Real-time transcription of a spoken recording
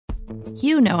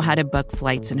You know how to book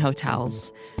flights and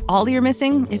hotels. All you're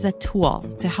missing is a tool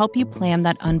to help you plan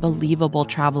that unbelievable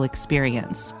travel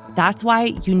experience. That's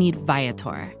why you need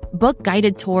Viator. Book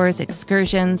guided tours,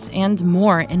 excursions, and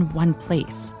more in one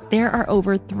place. There are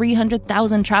over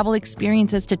 300,000 travel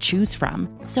experiences to choose from,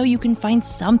 so you can find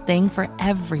something for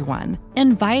everyone.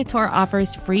 And Viator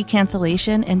offers free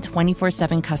cancellation and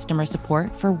 24/7 customer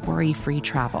support for worry-free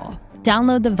travel.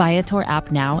 Download the Viator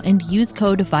app now and use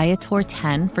code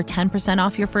Viator10 for 10%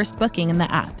 off your first booking in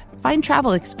the app. Find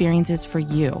travel experiences for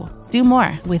you. Do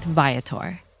more with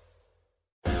Viator.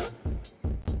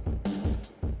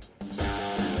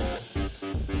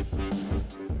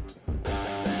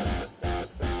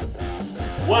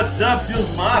 What's up,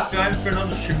 Bills Mafia? I'm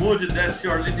Fernando Shimudi, that's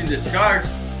your Leading the Charge.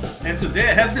 And today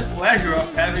I have the pleasure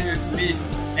of having with me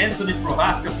Anthony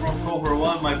Prohaska from Cover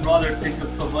One. My brother, thank you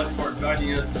so much for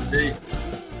joining us today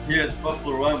here at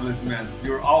Buffalo Rumblings, man.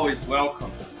 You're always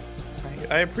welcome.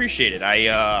 I appreciate it.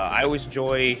 I always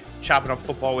enjoy chopping up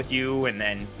football with you, and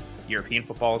then European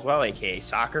football as well, aka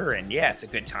soccer. And yeah, it's a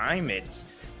good time. It's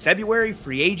February,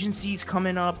 free agency's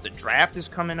coming up, the draft is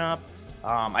coming up.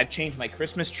 I've changed my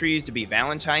Christmas trees to be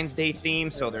Valentine's Day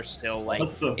themed, so they're still like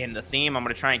awesome. In the theme. I'm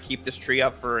going to try and keep this tree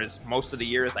up for as most of the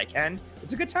year as I can.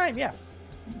 It's a good time, yeah.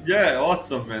 Yeah,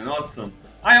 awesome, man, awesome.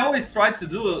 I always try to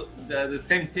do the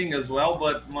same thing as well,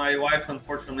 but my wife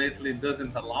unfortunately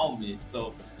doesn't allow me.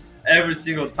 So every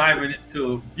single time I need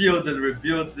to build and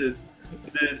rebuild this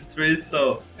tree.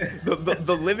 So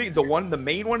the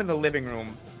main one in the living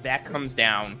room that comes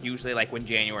down usually like when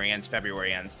January ends,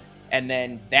 February ends. And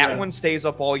then that one stays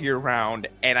up all year round.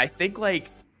 And I think like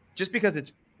just because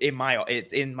it's in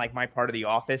like my part of the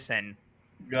office and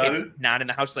not in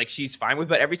the house, like she's fine with.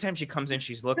 But every time she comes in,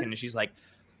 she's looking and she's like,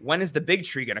 "When is the big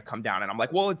tree gonna come down?" And I'm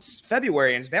like, "Well, it's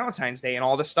February and it's Valentine's Day and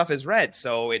all this stuff is red,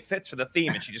 so it fits for the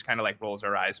theme." And she just kind of like rolls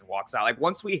her eyes and walks out. Like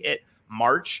once we hit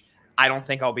March, I don't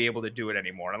think I'll be able to do it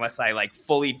anymore unless I like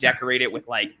fully decorate it with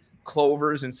like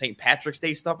clovers and St. Patrick's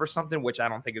Day stuff or something, which I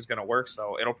don't think is going to work.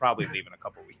 So it'll probably leave in a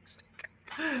couple weeks.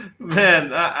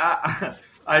 Man,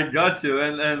 I got you.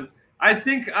 And I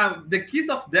think the keys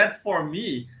of that for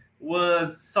me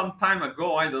was some time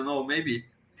ago. I don't know, maybe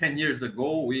 10 years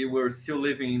ago. We were still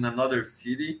living in another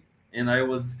city and I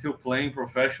was still playing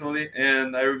professionally.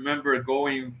 And I remember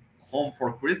going home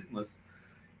for Christmas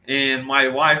and my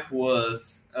wife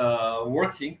was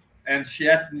working. And she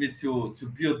asked me to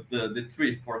build the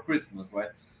tree for Christmas, right?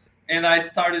 And I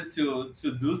started to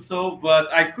do so,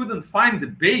 but I couldn't find the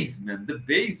base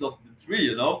of the tree,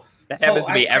 you know? That happens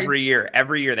to me every year.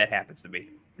 Every year that happens to me.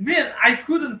 Man, I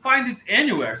couldn't find it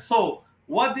anywhere. So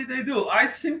what did I do? I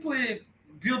simply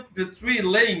built the tree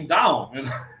laying down. You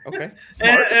know? Okay.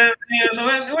 and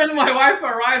when my wife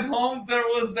arrived home, there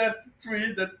was that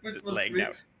tree, that Christmas tree,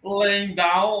 laying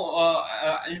down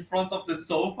in front of the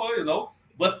sofa, you know?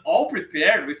 But all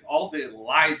prepared with all the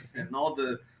lights and all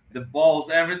the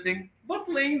balls, everything, but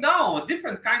laying down a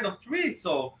different kind of tree.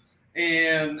 So,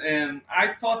 and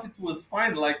I thought it was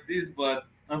fine like this, but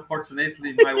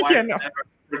unfortunately, my wife never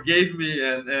forgave me,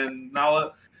 and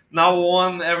now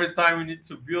on every time we need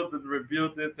to build and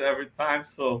rebuild it every time.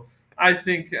 So I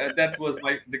think that was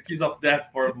the keys of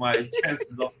that for my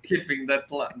chances of keeping that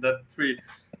tree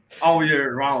all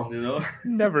year round, you know.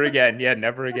 Never again. Yeah,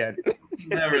 never again.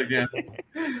 Never again.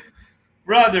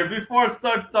 Brother, before I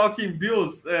start talking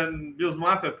Bills and Bills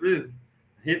Mafia, please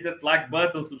hit that like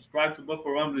button, subscribe to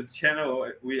Buffalo Rumblings channel.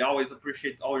 We always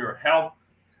appreciate all your help.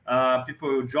 People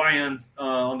will join us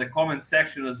on the comment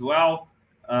section as well.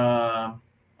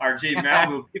 RJ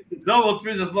Mal will keep the double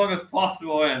trees as long as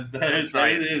possible, and there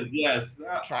it is. Yes,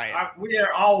 we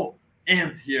are all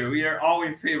here. We are all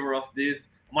in favor of this.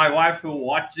 My wife will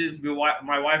watch this.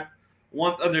 My wife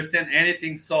won't understand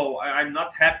anything, so I'm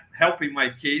not helping my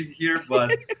case here,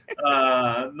 but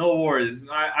no worries.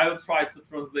 I will try to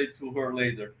translate to her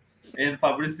later. And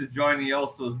Fabrice is joining,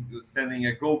 also sending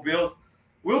a Go Bills.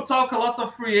 We'll talk a lot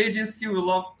of free agency.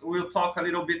 We'll talk a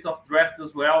little bit of draft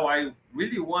as well. I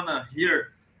really want to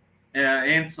hear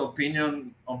Ant's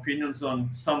opinions on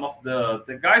some of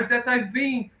the guys that I've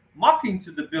been mocking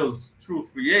to the Bills through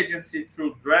free agency,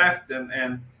 through draft,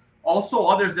 and also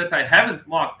others that I haven't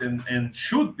mocked and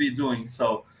should be doing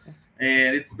so.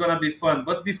 And it's going to be fun.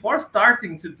 But before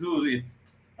starting to do it,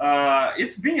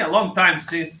 it's been a long time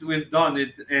since we've done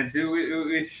it, and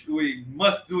we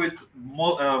must do it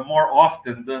more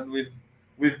often than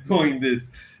we've doing this.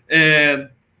 And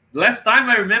last time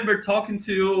I remember talking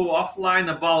to you offline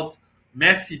about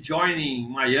Messi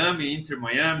joining Inter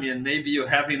Miami, and maybe you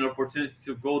having an opportunity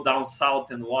to go down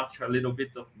south and watch a little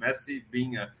bit of Messi,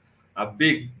 being a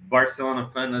big Barcelona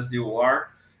fan as you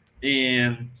are.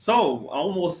 And so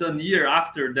almost a year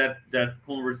after that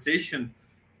conversation,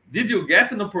 did you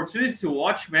get an opportunity to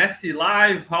watch Messi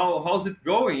live? How's it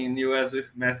going in the US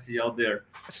with Messi out there?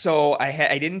 So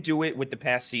I didn't do it with the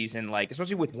past season, like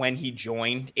especially with when he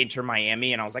joined Inter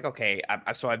Miami, and I was like, okay,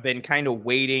 so I've been kind of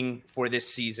waiting for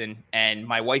this season, and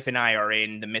my wife and I are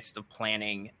in the midst of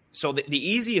planning. So the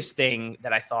easiest thing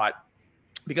that I thought,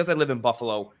 because I live in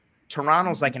Buffalo,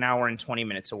 Toronto's like an hour and 20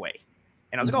 minutes away,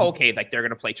 and I was like, oh, okay, like they're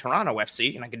gonna play Toronto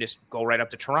FC, and I could just go right up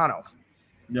to Toronto.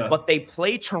 Yeah. But they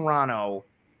play Toronto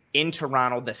in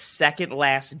Toronto the second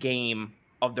last game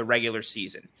of the regular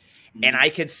season. And I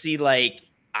could see, like,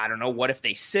 I don't know, what if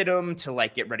they sit them to,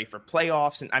 like, get ready for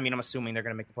playoffs? And I mean, I'm assuming they're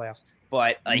going to make the playoffs.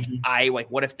 But, like,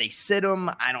 what if they sit them?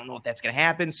 I don't know if that's going to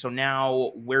happen. So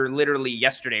now we're literally,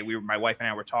 yesterday, my wife and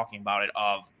I were talking about it,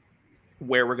 of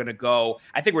where we're going to go.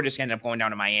 I think we're just going to end up going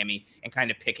down to Miami and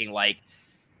kind of picking, like,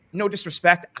 no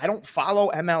disrespect, I don't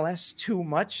follow MLS too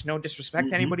much. No disrespect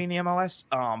to anybody in the MLS.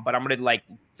 But I'm going to, like,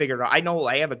 figure it out. I know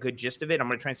I have a good gist of it. I'm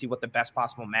going to try and see what the best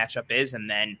possible matchup is, and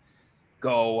then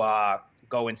go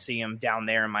and see him down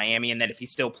there in Miami. And then if he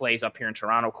still plays up here in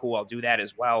Toronto, cool, I'll do that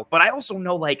as well. But I also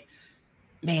know, like,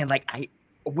 man, like,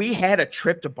 we had a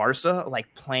trip to Barca,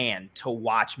 like, planned to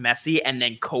watch Messi, and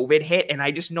then COVID hit. And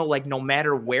I just know, like, no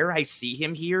matter where I see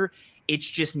him here, it's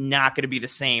just not going to be the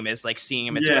same as, like, seeing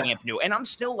him at the Camp Nou. And I'm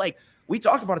still, like, we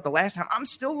talked about it the last time. I'm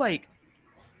still, like,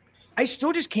 I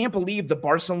still just can't believe the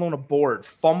Barcelona board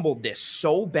fumbled this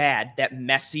so bad that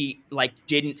Messi, like,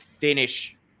 didn't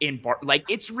finish in like,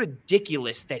 it's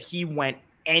ridiculous that he went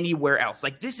anywhere else.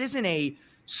 Like, this isn't a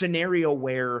scenario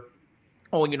where,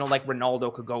 oh, you know, like,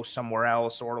 Ronaldo could go somewhere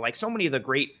else, or, like, so many of the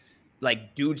great,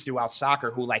 like, dudes throughout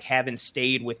soccer who, like, haven't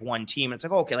stayed with one team. And it's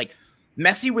like, okay, like,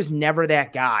 Messi was never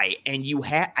that guy. And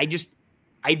I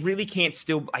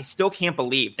still can't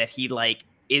believe that he, like,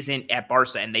 isn't at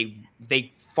Barca, and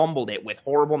they fumbled it with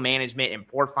horrible management and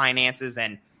poor finances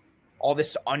and all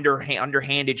this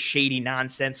underhanded, shady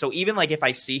nonsense. So even, like, if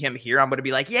I see him here, I'm going to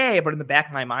be like, yay. But in the back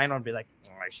of my mind, I'll be like,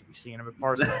 oh, I should be seeing him at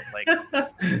Barca. Like,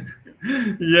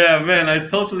 yeah, man, I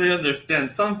totally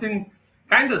understand. Something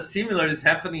kind of similar is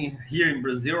happening here in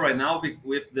Brazil right now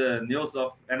with the news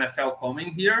of NFL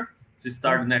coming here to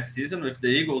start next season, with the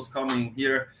Eagles coming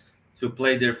here to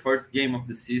play their first game of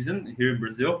the season here in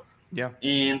Brazil. Yeah.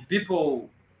 And people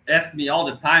ask me all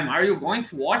the time, are you going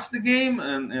to watch the game?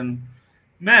 And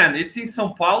man, it's in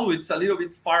São Paulo. It's a little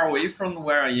bit far away from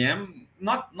where I am.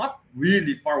 Not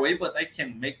really far away, but I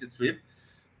can make the trip.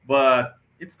 But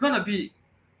it's going to be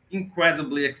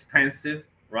incredibly expensive,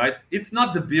 right? It's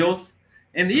not the Bills.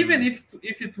 And even if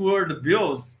it were the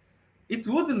Bills, it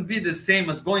wouldn't be the same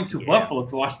as going to Buffalo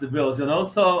to watch the Bills, you know?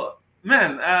 So,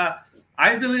 man,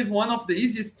 I believe one of the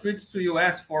easiest trips to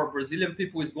US for Brazilian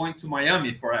people is going to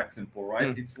Miami, for example,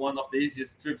 right? It's one of the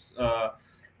easiest trips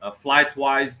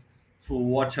flight-wise to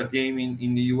watch a game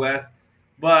in the US.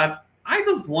 But I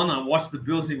don't want to watch the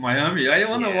Bills in Miami. I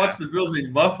want to watch the Bills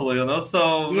in Buffalo, you know?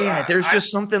 So there's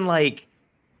just something, like,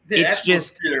 it's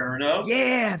just, you know?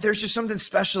 Yeah, there's just something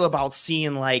special about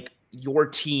seeing, like, your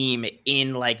team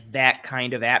in, like, that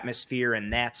kind of atmosphere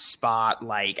and that spot.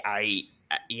 Like, I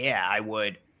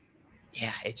would.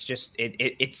 Yeah, it's just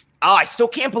it's. Oh, I still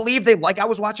can't believe they, like, I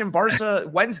was watching Barca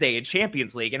Wednesday in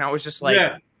Champions League, and I was just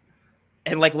like,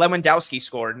 and, like, Lewandowski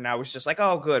scored, and I was just like,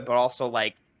 oh, good, but also,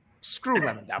 like, screw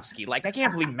Lewandowski. Like, I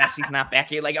can't believe Messi's not back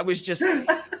here. Like, I was just,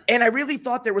 and I really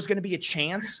thought there was going to be a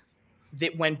chance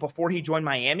that before he joined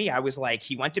Miami, I was like,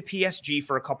 he went to PSG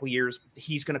for a couple years.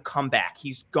 He's going to come back.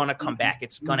 He's going to come back.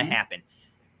 It's going to happen.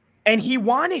 And he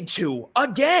wanted to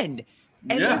again.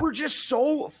 And they were just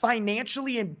so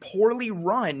financially and poorly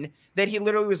run that he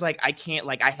literally was like, I can't,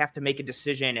 like, I have to make a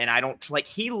decision. And I don't, like,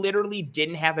 he literally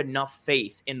didn't have enough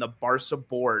faith in the Barca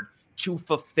board to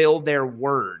fulfill their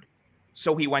word.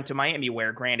 So he went to Miami,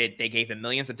 where, granted, they gave him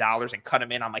millions of dollars and cut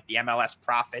him in on, like, the MLS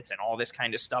profits and all this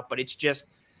kind of stuff. But it's just,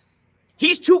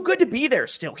 he's too good to be there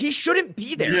still. He shouldn't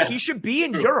be there. Yeah. He should be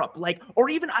in Europe. Like, or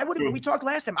even we talked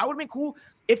last time, I would have been cool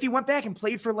if he went back and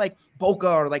played for, like, Boca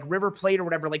or, like, River Plate or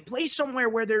whatever. Like, play somewhere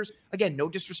where there's, again, no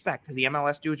disrespect, because the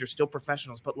MLS dudes are still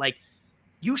professionals, but, like,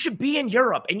 you should be in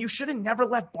Europe, and you should have never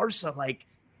left Barca. Like,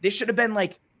 this should have been,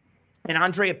 like, an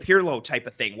Andrea Pirlo type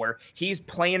of thing, where he's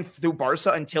playing through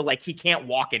Barca until, like, he can't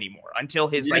walk anymore, until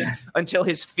his until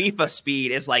his FIFA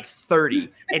speed is, like, 30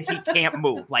 and he can't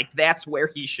move. Like, that's where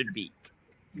he should be.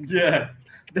 Yeah,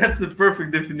 that's the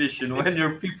perfect definition. When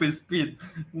your FIFA speed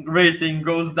rating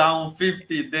goes down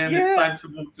 50, then it's time to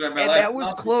move to MLS. And that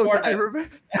was close.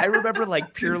 I remember,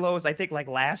 like, Pirlo's, I think, like,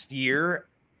 last year,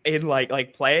 in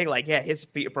like playing, like, yeah, his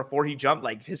feet before he jumped,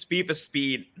 like his FIFA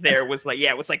speed there was like,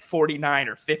 yeah, it was like 49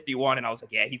 or 51. And I was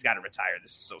like, yeah, he's got to retire.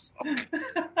 This is so slow.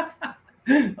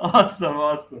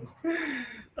 Awesome.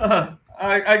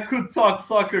 I could talk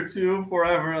soccer to you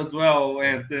forever as well,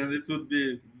 and it would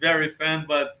be very fun,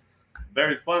 but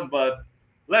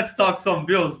let's talk some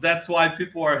Bills. That's why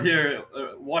people are here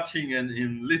watching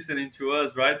and listening to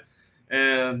us, right?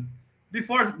 And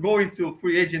before going to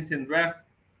free agents and draft,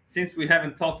 since we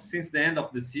haven't talked since the end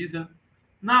of the season,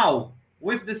 now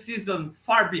with the season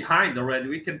far behind already,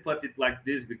 we can put it like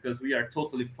this because we are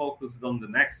totally focused on the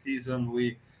next season.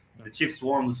 The Chiefs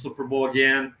won the Super Bowl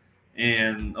again,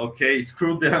 and okay,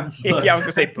 screw them. But... yeah, I was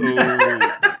gonna say boo.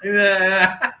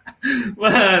 Yeah.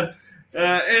 But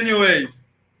anyways,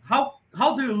 how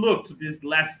do you look to this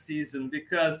last season?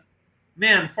 Because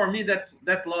man, for me that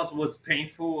loss was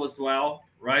painful as well,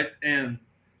 right? And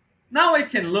now I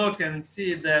can look and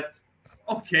see that,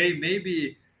 okay,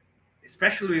 maybe,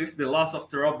 especially with the loss of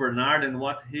Terrell Bernard and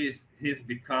what he's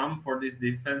become for this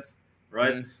defense,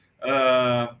 right?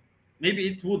 Maybe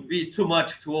it would be too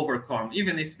much to overcome,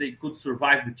 even if they could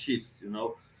survive the Chiefs,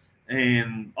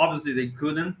 and obviously they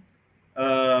couldn't.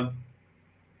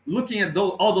 Looking at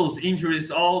all those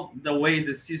injuries, all the way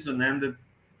the season ended,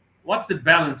 what's the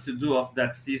balance to do of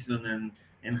that season,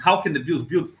 and how can the Bills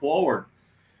build forward,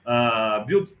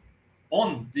 build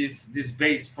on this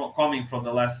base coming from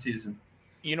the last season?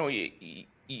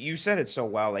 You said it so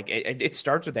well. Like it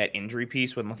starts with that injury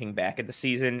piece when looking back at the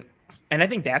season. And I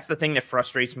think that's the thing that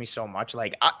frustrates me so much.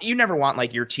 Like you never want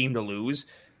like your team to lose,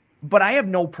 but I have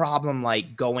no problem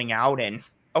like going out and,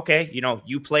 okay,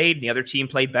 you played, the other team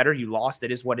played better. You lost.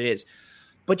 It is what it is.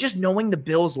 But just knowing the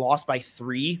Bills lost by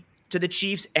 3 to the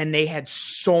Chiefs and they had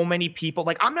so many people,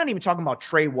 like I'm not even talking about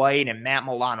Trey White and Matt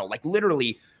Milano, like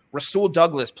literally Rasul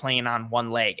Douglas playing on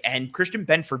one leg and Christian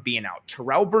Benford being out,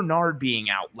 Terrell Bernard being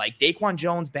out, like Daquan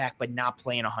Jones back, but not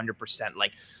playing 100%,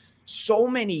 like so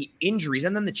many injuries.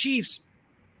 And then the Chiefs,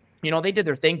 they did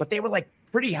their thing, but they were like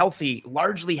pretty healthy,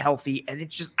 largely healthy. And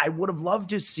it's just, I would have loved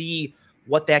to see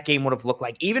what that game would have looked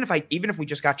like. Even if we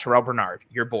just got Terrell Bernard,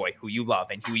 your boy, who you love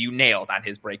and who you nailed on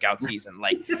his breakout season,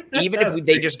 like even if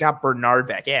they just got Bernard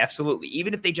back, yeah, absolutely.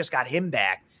 Even if they just got him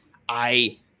back,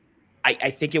 I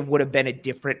think it would have been a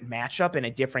different matchup and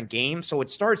a different game. So it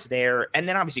starts there. And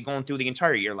then obviously going through the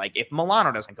entire year, like if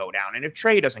Milano doesn't go down and if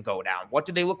Trey doesn't go down, what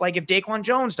do they look like if Daquan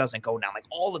Jones doesn't go down? Like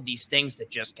all of these things that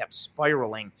just kept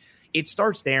spiraling. It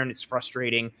starts there and it's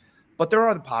frustrating, but there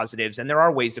are the positives and there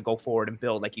are ways to go forward and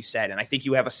build, like you said. And I think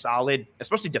you have a solid,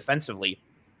 especially defensively,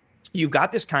 you've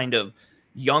got this kind of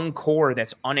young core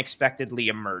that's unexpectedly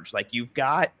emerged. Like you've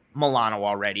got Milano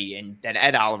already, and then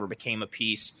Ed Oliver became a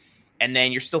piece. And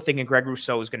then you're still thinking Greg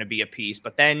Rousseau is going to be a piece.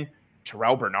 But then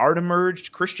Terrell Bernard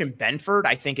emerged. Christian Benford,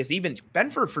 I think,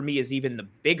 Benford for me is even the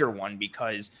bigger one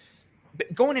because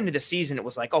going into the season, it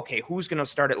was like, okay, who's going to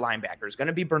start at linebacker? Is it going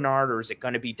to be Bernard or is it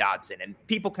going to be Dodson? And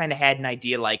people kind of had an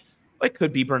idea like, it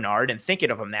could be Bernard and thinking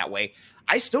of him that way.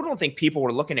 I still don't think people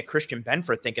were looking at Christian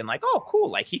Benford thinking like, oh, cool,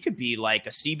 like he could be like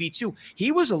a CB2.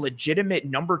 He was a legitimate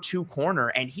number 2 corner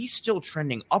and he's still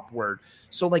trending upward.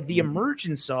 So like the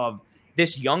emergence of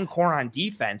this young core on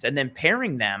defense and then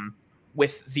pairing them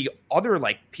with the other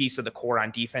like piece of the core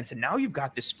on defense. And now you've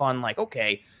got this fun, like,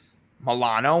 okay,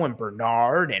 Milano and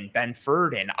Bernard and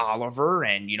Benford and Oliver.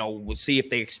 And, we'll see if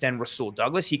they extend Rasul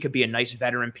Douglas. He could be a nice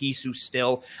veteran piece who's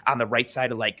still on the right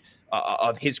side of like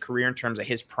of his career in terms of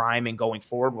his prime and going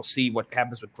forward. We'll see what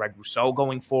happens with Greg Rousseau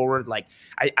going forward. Like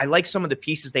I like some of the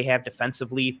pieces they have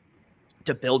defensively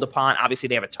to build upon. Obviously,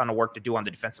 they have a ton of work to do on the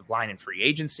defensive line and free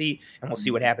agency, and we'll see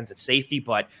what happens at safety.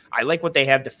 But I like what they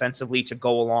have defensively to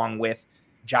go along with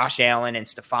Josh Allen and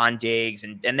Stephon Diggs,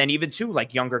 and then even too,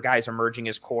 like younger guys emerging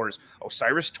as cores.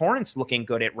 Osiris Torrance looking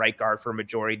good at right guard for a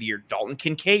majority of the year. Dalton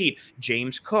Kincaid,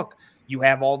 James Cook. You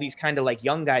have all these kind of like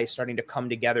young guys starting to come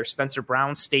together. Spencer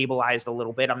Brown stabilized a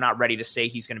little bit. I'm not ready to say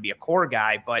he's going to be a core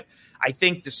guy, but I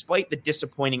think despite the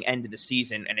disappointing end of the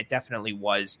season, and it definitely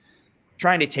was,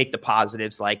 trying to take the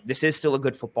positives, like this is still a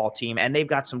good football team and they've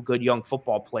got some good young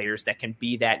football players that can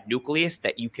be that nucleus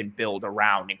that you can build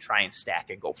around and try and stack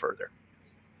and go further.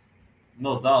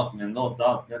 No doubt, man. No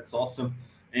doubt. That's awesome.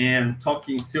 And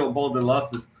talking still about the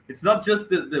losses, it's not just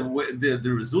the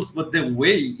results, but the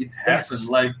way it happened. Yes.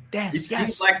 Like yes.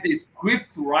 Seems like the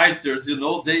script writers,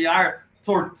 they are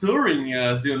torturing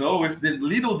us, with the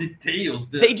little details.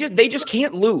 They just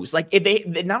can't lose. Like if they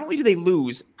not only do they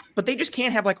lose, but they just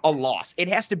can't have like a loss. It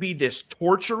has to be this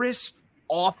torturous,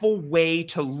 awful way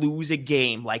to lose a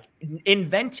game, like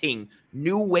inventing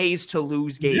new ways to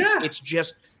lose games. Yeah. It's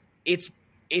just, it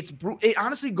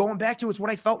honestly, going back to, it's what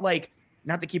I felt like,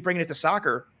 not to keep bringing it to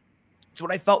soccer, It's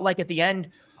what I felt like at the end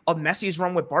of Messi's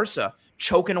run with Barca,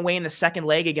 choking away in the second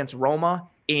leg against Roma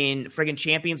in friggin'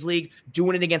 Champions League,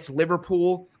 doing it against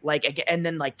Liverpool, and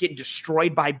then getting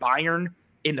destroyed by Bayern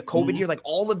in the COVID year. Like,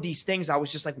 all of these things, I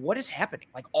was just like, what is happening?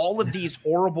 Like, all of these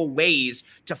horrible ways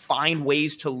to find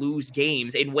ways to lose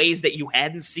games in ways that you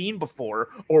hadn't seen before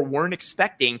or weren't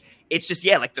expecting. It's just,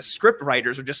 like the script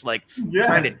writers are just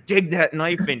trying to dig that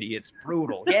knife into you. It's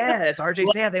brutal. Yeah, as RJ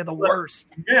said, they're the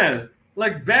worst. Yeah.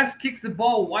 Like, Best kicks the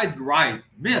ball wide right.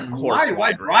 Man,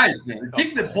 wide right, man.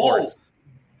 Kick the ball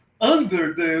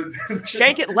under the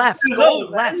shank it left, go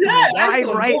left, wide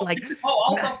right,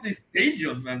 out of the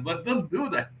stadium, man. But don't do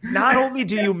that. Not only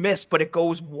do you miss, but it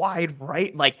goes wide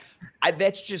right.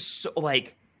 That's just so,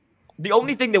 the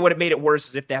only thing that would have made it worse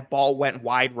is if that ball went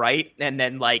wide right and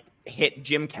then hit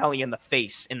Jim Kelly in the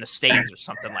face in the stands or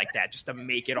something like that, just to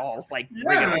make it all bring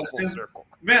it full circle.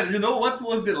 Man, you know what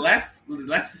was the last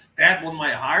stab on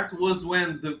my heart was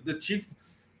when the Chiefs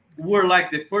were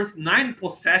the first 9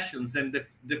 possessions and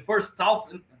the first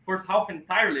half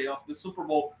entirely of the Super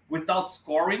Bowl without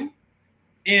scoring,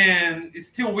 and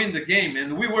still win the game.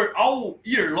 And we were all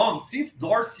year long, since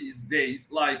Dorsey's days,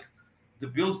 the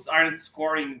Bills aren't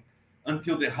scoring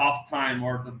until the halftime,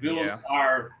 or the Bills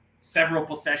are several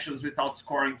possessions without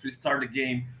scoring to start the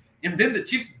game, and then the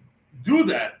Chiefs do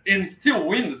that and still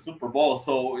win the Super Bowl.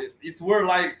 So it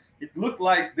looked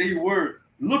like they were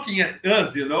looking at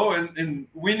us, and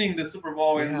winning the Super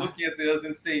Bowl and looking at us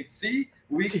and saying, see,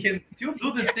 we can still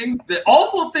do the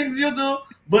awful things you do,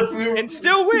 but we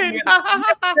still win.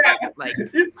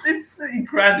 It's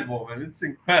incredible, man. It's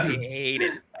incredible. I hate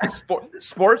it.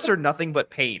 Sports are nothing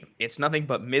but pain. It's nothing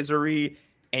but misery.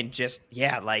 And just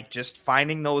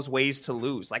finding those ways to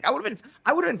lose. I would have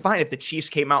been fine if the Chiefs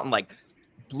came out and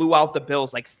blew out the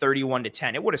Bills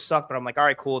 31-10. It would have sucked, but I'm all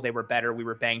right, cool. They were better. We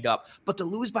were banged up. But to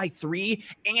lose by 3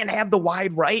 and have the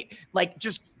wide right,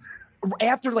 just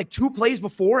after 2 plays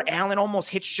before, Allen almost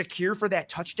hit Shakir for that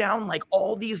touchdown.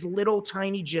 All these little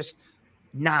tiny just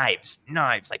knives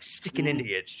sticking into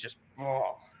you. It's just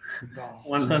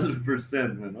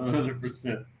 100%, man.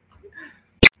 100%.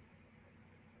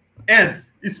 And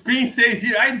Spin says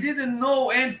here, I didn't know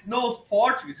Ant knows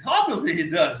Portuguese. Obviously he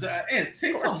does. Ant,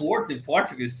 say some words in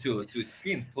Portuguese to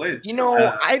Spin, please.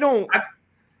 I don't.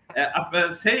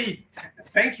 Say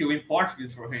thank you in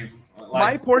Portuguese for him.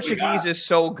 My Portuguese is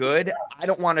so good, I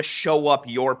don't want to show up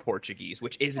your Portuguese,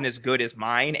 which isn't as good as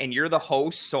mine. And you're the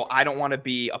host, so I don't want to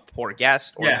be a poor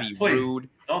guest or be rude.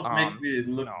 Don't make me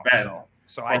look bad.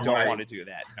 So I don't want to do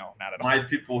that. No, not at all. My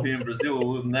people here in Brazil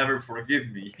will never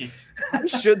forgive me. I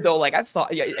should, though. I've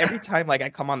thought every time I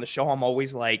come on the show, I'm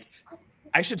always I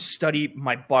should study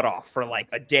my butt off for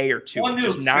a day or two,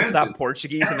 just nonstop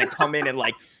Portuguese, and then come in and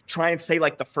try and say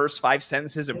the first 5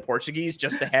 sentences in Portuguese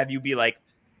just to have you be wait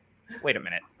a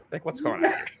minute, what's going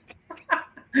on?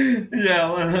 Yeah,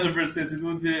 100%. It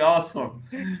would be awesome.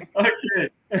 Okay.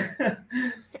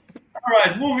 All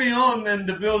right, moving on, and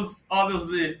the Bills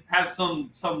obviously have some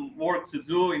work to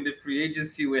do in the free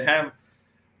agency. We have,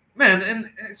 man, and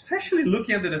especially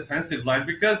looking at the defensive line,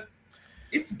 because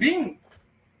it's been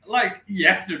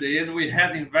yesterday, and we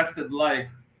had invested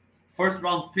first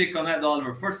round pick on Ed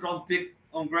Oliver, first round pick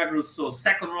on Greg Rousseau,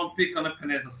 second round pick on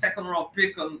Epenesa, second round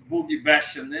pick on Boogie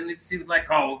Basham, and it seems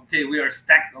we are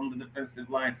stacked on the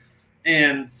defensive line,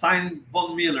 and signed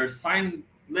Von Miller, signed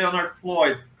Leonard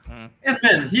Floyd. And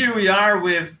then here we are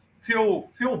with few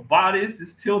bodies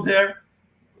still there,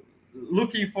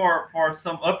 looking for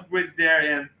some upgrades there.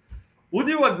 And would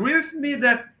you agree with me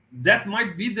that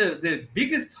might be the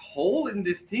biggest hole in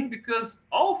this team? Because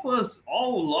all of us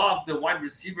all love the wide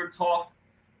receiver talk,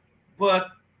 but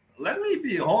let me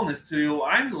be honest to you,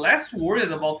 I'm less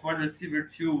worried about wide receiver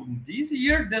 2 this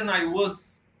year than I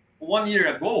was 1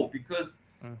 year ago, because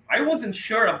I wasn't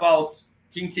sure about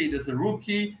Kincaid as a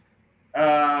rookie.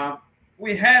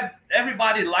 We had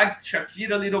everybody liked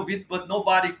Shakir a little bit, but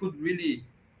nobody could really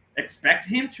expect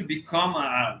him to become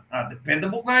a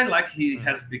dependable guy like he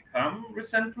has become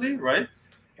recently, right?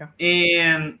 Yeah.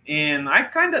 And I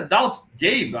kind of doubt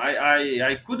Gabe.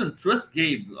 I couldn't trust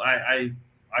Gabe. I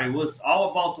was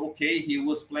all about, he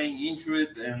was playing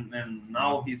injured and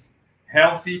now he's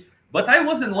healthy, but I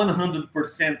wasn't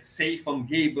 100% safe on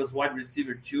Gabe as wide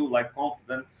receiver 2,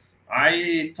 confident.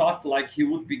 I thought he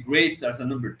would be great as a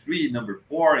number 3, number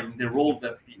 4 in the role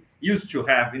that he used to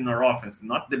have in our offense,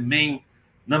 not the main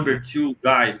number 2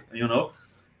 guy,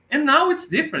 And now it's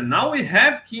different. Now we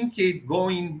have Kincaid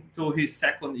going to his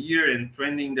second year and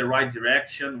trending the right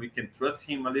direction. We can trust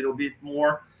him a little bit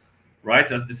more,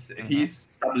 right? He's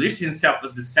established himself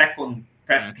as the second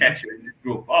pass catcher in this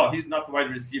group. Oh, he's not a wide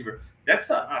receiver. That's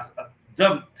a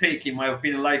dumb take, in my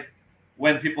opinion. Like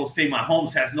when people say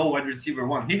Mahomes has no wide receiver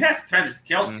one, he has Travis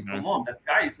Kelce. Come on, that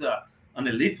guy is an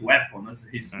elite weapon.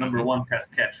 He's number one pass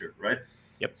catcher, right?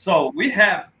 Yep. So we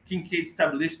have Kincaid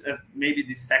established as maybe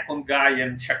the second guy,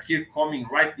 and Shakir coming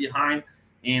right behind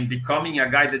and becoming a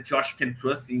guy that Josh can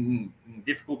trust in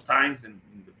difficult times and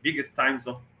in the biggest times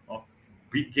of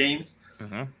big games.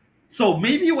 So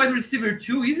maybe wide receiver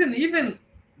 2 isn't even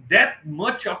that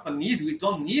much of a need. We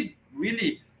don't need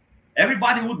really.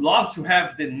 Everybody would love to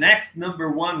have the next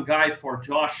number one guy for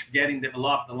Josh getting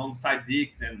developed alongside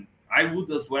Diggs, and I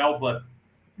would as well. But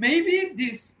maybe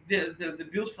the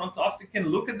Bills front office can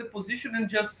look at the position and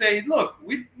just say, look,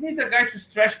 we need a guy to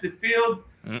stretch the field,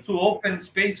 to open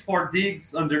space for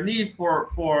Diggs underneath,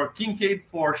 for Kincaid,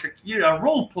 for Shakir, a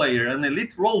role player, an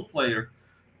elite role player,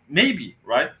 maybe,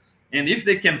 right? And if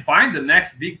they can find the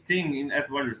next big thing at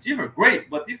wide receiver, great.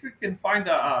 But if we can find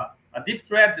a deep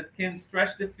threat that can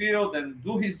stretch the field and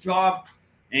do his job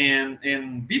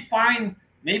and be fine,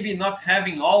 maybe not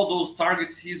having all those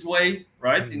targets his way,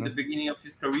 right, in the beginning of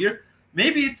his career,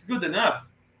 maybe it's good enough.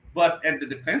 But at the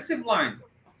defensive line,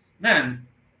 man,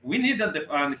 we need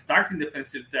a starting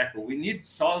defensive tackle. We need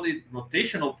solid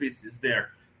rotational pieces there.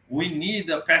 We need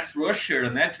a pass rusher,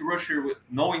 an edge rusher,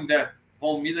 knowing that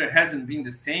Von Miller hasn't been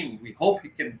the same. We hope he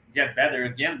can get better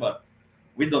again, but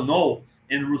we don't know.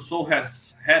 And Rousseau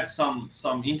has had some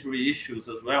injury issues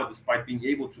as well, despite being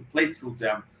able to play through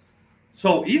them.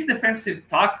 So is defensive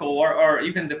tackle or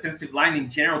even defensive line in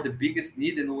general the biggest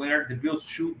need, and where the Bills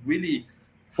should really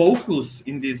focus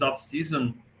in this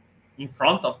offseason in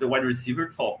front of the wide receiver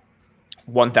talk?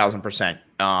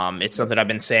 1,000%. It's something I've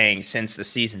been saying since the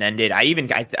season ended.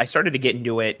 I started to get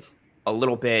into it a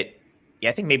little bit. Yeah,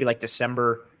 I think maybe like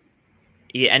December,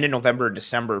 end of November,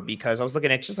 December, because I was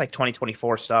looking at just like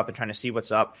 2024 stuff and trying to see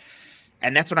what's up.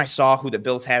 And that's when I saw who the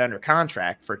Bills had under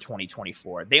contract for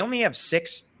 2024. They only have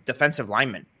 6 defensive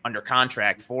linemen under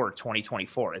contract for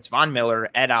 2024. It's Von Miller,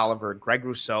 Ed Oliver, Greg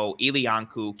Rousseau, Eli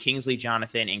Ankou, Kingsley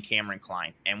Jonathan, and Cameron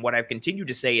Klein. And what I've continued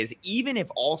to say is even if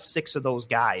all 6 of those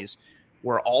guys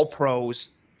were all pros,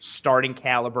 starting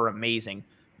caliber, amazing,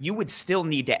 you would still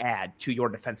need to add to your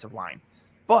defensive line.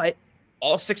 But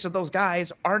all 6 of those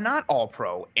guys are not all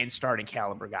pro and starting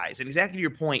caliber guys. And exactly to your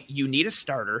point, you need a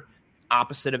starter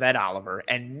opposite of Ed Oliver,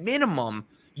 and minimum,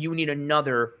 you need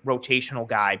another rotational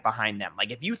guy behind them.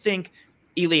 Like if you think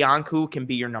Eli Ankou can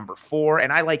be your number 4,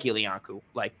 and I like Eli Ankou,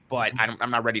 but I'm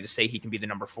not ready to say he can be the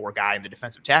number 4 guy in the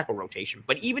defensive tackle rotation.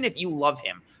 But even if you love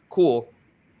him, cool,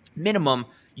 minimum,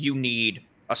 you need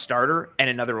a starter and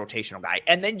another rotational guy.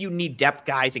 And then you need depth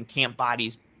guys and camp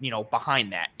bodies,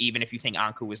 behind that, even if you think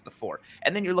Ankou is the 4.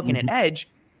 And then you're looking at edge,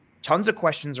 tons of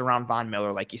questions around Von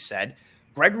Miller, like you said.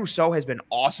 Greg Rousseau has been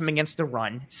awesome against the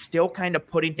run, still kind of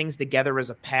putting things together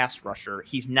as a pass rusher.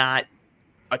 He's not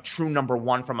a true number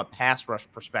 1 from a pass rush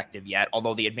perspective yet,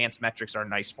 although the advanced metrics are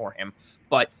nice for him.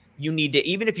 But you need to,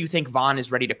 even if you think Von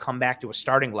is ready to come back to a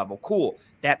starting level, cool.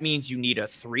 That means you need a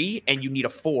 3 and you need a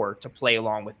 4 to play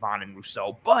along with Von and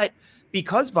Rousseau. But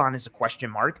because Von is a question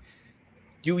mark,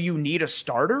 do you need a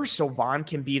starter so Von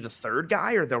can be the 3rd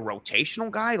guy or the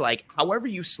rotational guy? Like, however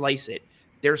you slice it,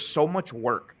 there's so much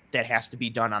work that has to be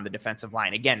done on the defensive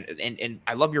line. Again, and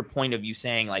I love your point of you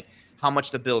saying, like, how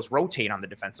much the Bills rotate on the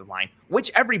defensive line,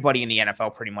 which everybody in the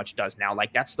NFL pretty much does now.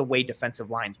 Like, that's the way defensive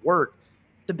lines work.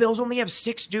 The Bills only have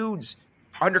 6 dudes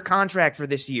under contract for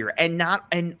this year,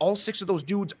 and all 6 of those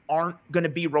dudes aren't going to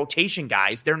be rotation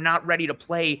guys. They're not ready to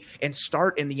play and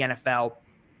start in the NFL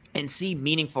and see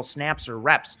meaningful snaps or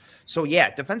reps. So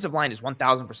yeah, defensive line is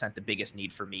 1,000% the biggest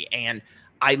need for me. And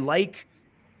I like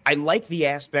the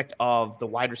aspect of the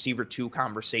wide receiver 2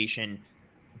 conversation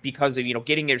because of,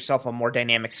 getting yourself a more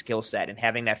dynamic skill set and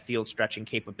having that field stretching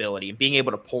capability and being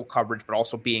able to pull coverage, but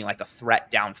also being like a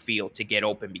threat downfield to get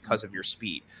open because of your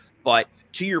speed. But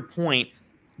to your point,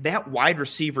 that wide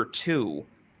receiver 2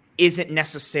 isn't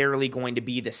necessarily going to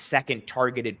be the second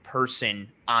targeted person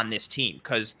on this team,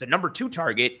 because the number 2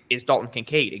 target is Dalton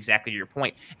Kincaid, exactly to your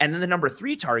point. And then the number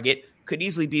 3 target could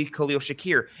easily be Khalil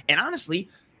Shakir. And honestly,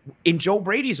 in Joe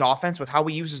Brady's offense, with how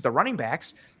he uses the running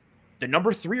backs, the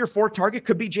number 3 or 4 target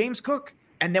could be James Cook.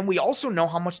 And then we also know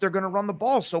how much they're going to run the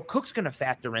ball. So Cook's going to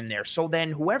factor in there. So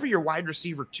then whoever your wide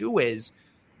receiver 2 is,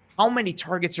 how many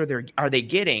targets are they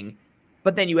getting?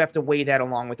 But then you have to weigh that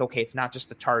along with, okay, it's not just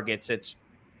the targets, it's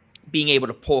being able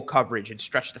to pull coverage and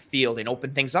stretch the field and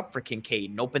open things up for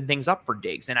Kincaid and open things up for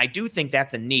Diggs. And I do think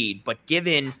that's a need, but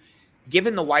given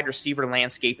the wide receiver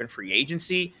landscape and free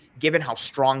agency, given how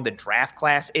strong the draft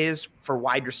class is for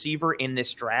wide receiver in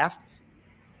this draft,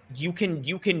 you can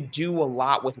do a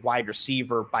lot with wide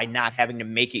receiver by not having to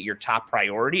make it your top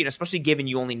priority, and especially given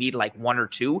you only need like 1 or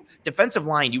 2 defensive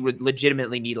line, you would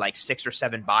legitimately need like 6 or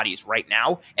 7 bodies right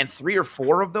now, and 3 or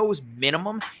 4 of those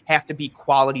minimum have to be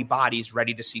quality bodies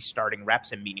ready to see starting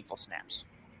reps and meaningful snaps.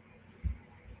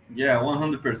 Yeah,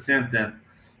 100%. Then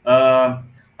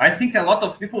I think a lot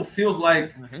of people feels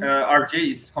like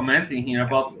RJ is commenting here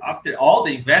about after all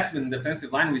the investment in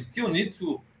defensive line, we still need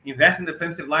to invest in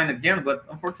defensive line again. But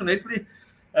unfortunately,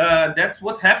 that's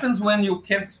what happens when you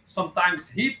can't sometimes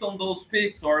hit on those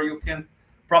picks, or you can't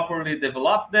properly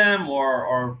develop them,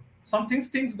 or some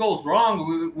things goes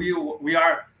wrong. We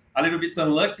are a little bit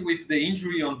unlucky with the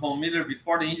injury on Von Miller.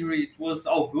 Before the injury, it was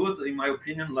all good, in my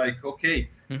opinion. Like, okay,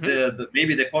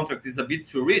 maybe the contract is a bit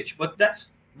too rich, but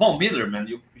that's Von Miller, man.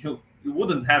 You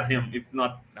wouldn't have him if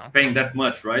not paying that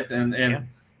much, right? And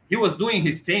he was doing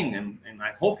his thing, and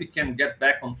I hope he can get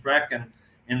back on track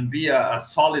and be a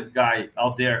solid guy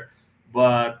out there.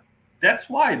 But that's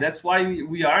why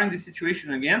we are in this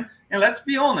situation again. And let's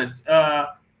be honest,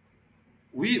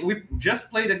 we just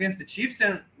played against the Chiefs,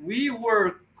 and we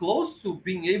were close to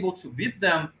being able to beat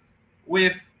them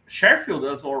with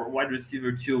Sherfield as our wide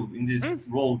receiver 2 in this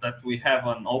role that we have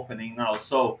an opening now.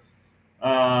 So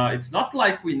it's not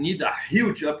like we need a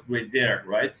huge upgrade there,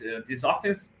 right? This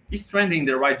offense is trending in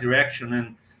the right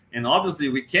direction, and obviously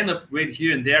we can upgrade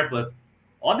here and there, but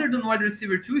other than wide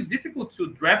receiver 2, it's difficult to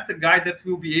draft a guy that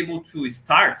will be able to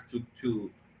start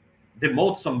to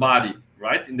demote somebody,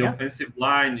 right? In the offensive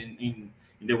line, in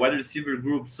the wide receiver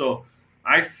group. So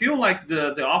I feel like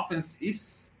the offense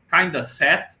is kind of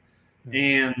set,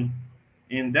 and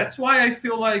that's why I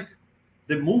feel like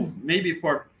the move, maybe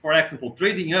for example,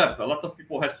 trading up. A lot of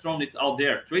people have thrown it out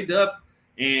there. Trade up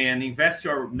and invest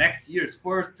your next year's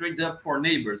first. Trade up for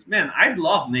Neighbors. Man, I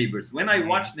love Neighbors. When I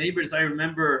watch Neighbors, I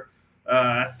remember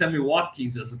Sammy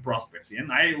Watkins as a prospect,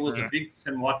 and I was a big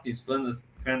Sammy Watkins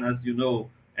fan, as you know.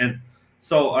 And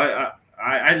so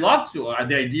I love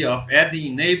the idea of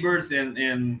adding Neighbors,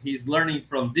 and he's learning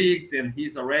from Diggs, and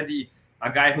he's already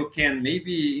a guy who can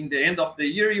maybe in the end of the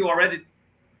year you already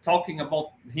talking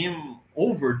about him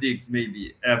over Diggs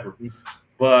maybe ever.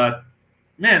 But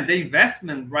man, the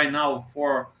investment right now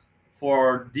for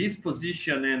this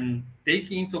position and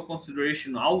taking into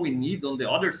consideration all we need on the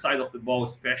other side of the ball,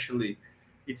 especially,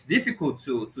 it's difficult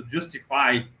to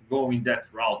justify going that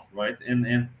route, right?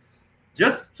 And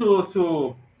just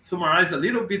to summarize a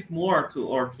little bit more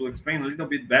to explain a little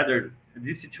bit better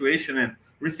this situation. And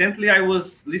recently I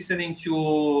was listening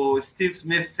to Steve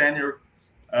Smith Sr.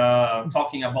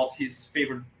 Talking about his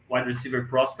favorite wide receiver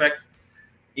prospects,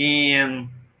 and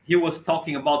he was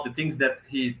talking about the things that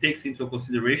he takes into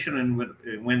consideration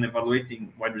and when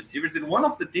evaluating wide receivers. And one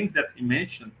of the things that he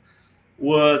mentioned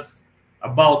was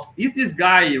about, is this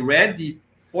guy ready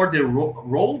for the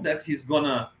role that he's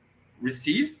gonna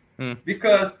receive?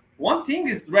 Because one thing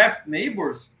is draft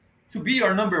Neighbors to be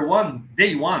your number 1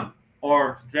 day 1,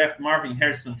 or to draft Marvin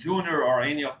Harrison Jr. or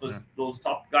any of those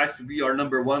top guys to be your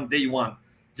number 1 day 1.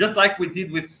 Just like we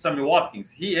did with Sammy Watkins.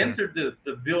 He entered the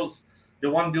Bills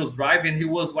drive, and he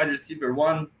was wide receiver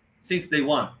 1 since day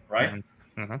 1, right?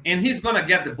 And he's going to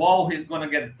get the ball. He's going to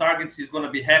get the targets. He's going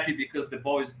to be happy because the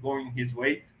ball is going his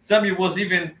way. Sammy was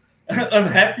even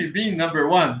unhappy being number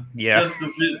 1. Yeah. Just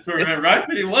to remember, right?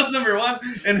 He was number 1,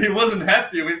 and he wasn't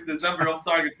happy with the number of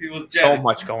targets he was getting. So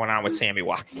much going on with Sammy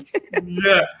Watkins.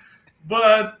 Yeah.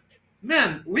 But,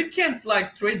 man, we can't,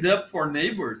 trade up for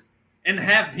Neighbors and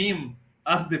have him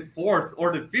as the 4th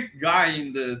or the 5th guy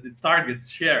in the targets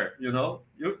share. You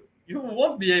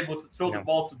won't be able to throw the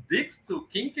ball to Diggs, to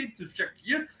Kincaid, to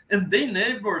Shakir, and then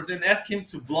Neighbors, and ask him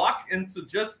to block and to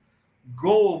just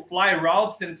go fly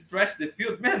routes and stretch the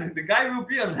field. Man, the guy will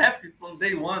be unhappy from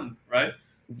day 1, right?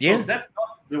 Yeah. So that's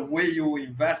not the way you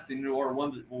invest in your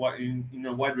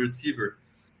wide receiver.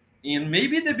 And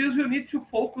maybe the Bills will need to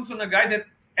focus on a guy that,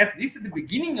 at least at the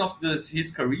beginning of his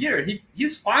career,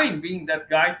 he's fine being that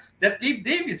guy that Gabe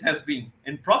Davis has been.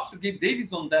 And props to Gabe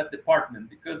Davis on that department,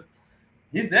 because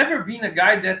he's never been a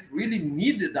guy that really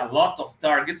needed a lot of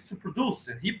targets to produce.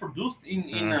 And he produced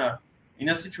in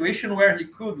a situation where he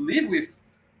could live with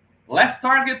less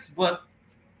targets, but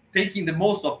taking the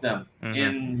most of them.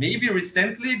 And maybe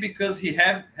recently, because he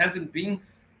hasn't been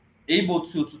able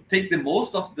to take the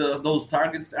most of those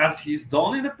targets as he's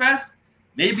done in the past,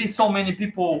 maybe so many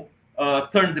people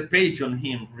turned the page on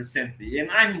him recently,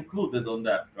 and I'm included on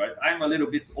that, right? I'm a little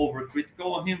bit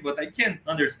overcritical on him, but I can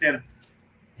understand.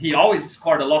 He always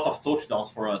scored a lot of touchdowns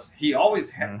for us. He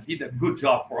always did a good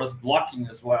job for us, blocking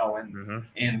as well,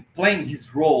 and playing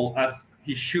his role as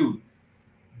he should.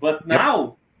 But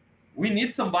now we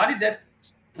need somebody that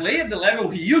play at the level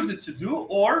he used it to do,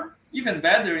 or even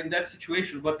better in that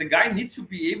situation. But the guy needs to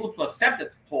be able to accept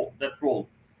that role.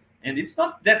 And it's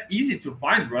not that easy to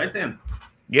find, right? And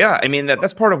yeah, I mean,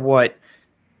 that's part of what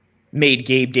made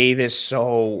Gabe Davis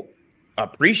so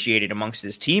appreciated amongst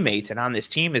his teammates and on this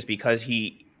team is because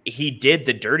he did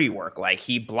the dirty work. Like,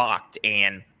 he blocked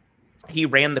and he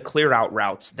ran the clear out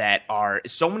routes that are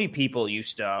so many people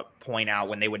used to point out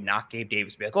when they would knock Gabe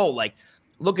Davis, be like, oh, like,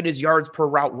 look at his yards per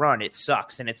route run. It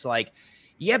sucks. And it's like,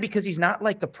 yeah, because he's not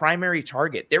like the primary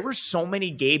target. There were so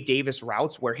many Gabe Davis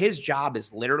routes where his job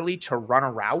is literally to run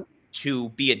a route to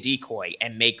be a decoy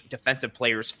and make defensive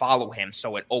players follow him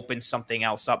so it opens something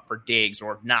else up for Diggs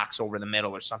or Knox over the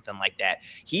middle or something like that.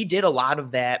 He did a lot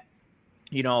of that,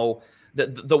 you know,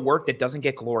 the work that doesn't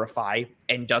get glorified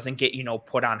and doesn't get, you know,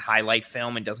 put on highlight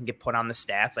film and doesn't get put on the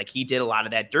stats. Like, he did a lot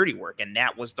of that dirty work, and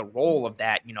that was the role of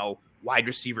that, you know, wide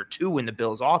receiver 2 in the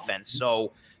Bills offense.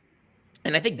 So,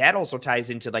 and I think that also ties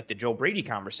into like the Joe Brady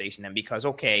conversation then, because,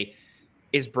 okay,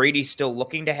 is Brady still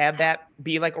looking to have that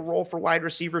be like a role for wide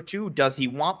receiver 2? Does he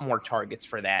want more targets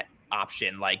for that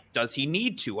option? Like, does he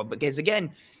need to? Because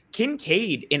again,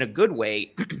 Kincaid in a good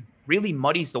way really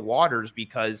muddies the waters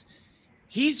because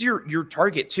he's your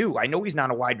target too. I know he's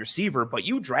not a wide receiver, but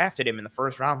you drafted him in the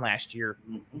first round last year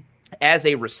as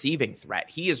a receiving threat.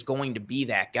 He is going to be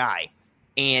that guy.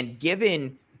 And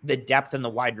given the depth in the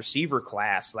wide receiver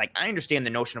class, like, I understand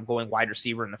the notion of going wide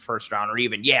receiver in the first round, or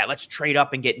even, yeah, let's trade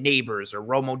up and get Neighbors or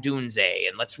Rome Odunze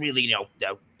and let's really, you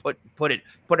know,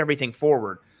 put everything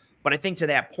forward. But I think to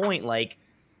that point, like,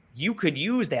 you could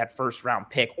use that first round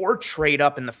pick or trade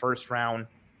up in the first round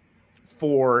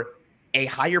for a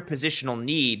higher positional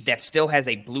need that still has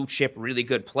a blue chip, really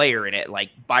good player in it, like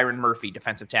Byron Murphy,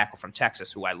 defensive tackle from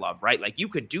Texas, who I love, right? Like, you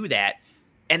could do that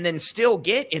and then still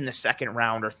get in the second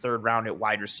round or third round at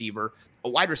wide receiver, a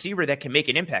wide receiver that can make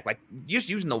an impact. Like, just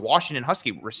using the Washington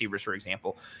Husky receivers, for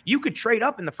example, you could trade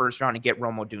up in the first round and get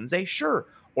Rome Odunze, sure.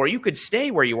 Or you could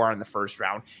stay where you are in the first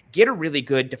round, get a really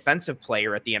good defensive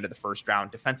player at the end of the first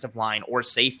round, defensive line or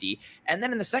safety. And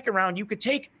then in the second round, you could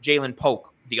take Jalen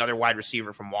Polk, the other wide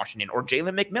receiver from Washington, or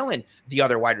Jalen McMillan, the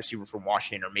other wide receiver from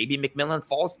Washington, or maybe McMillan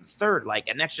falls to the third. Like,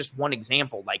 and that's just one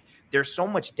example. Like, there's so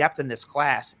much depth in this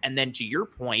class. And then to your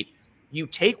point, you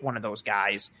take one of those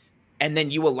guys and then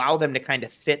you allow them to kind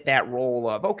of fit that role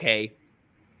of, okay,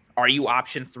 are you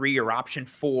option 3 or option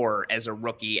 4 as a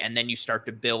rookie? And then you start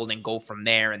to build and go from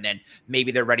there. And then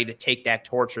maybe they're ready to take that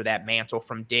torch or that mantle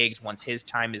from Diggs once his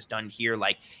time is done here.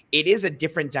 Like, it is a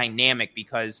different dynamic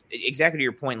because, exactly to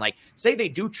your point, like, say they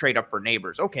do trade up for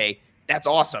Neighbors. Okay, that's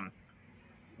awesome.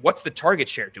 What's the target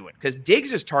share doing? Because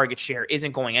Diggs' target share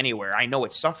isn't going anywhere. I know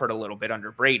it suffered a little bit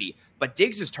under Brady, but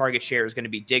Diggs' target share is going to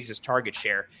be Diggs' target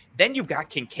share. Then you've got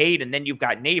Kincaid and then you've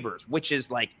got Neighbors, which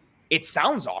is like, it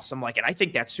sounds awesome. Like, and I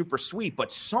think that's super sweet,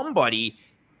 but somebody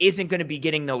isn't going to be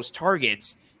getting those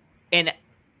targets. And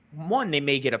one, they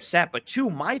may get upset, but two,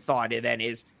 my thought then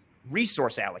is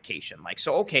resource allocation. Like,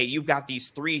 so, okay, you've got these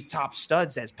 3 top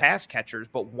studs as pass catchers,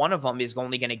 but one of them is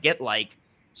only going to get like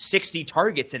 60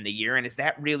 targets in the year. And is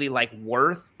that really like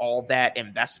worth all that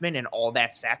investment and all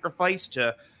that sacrifice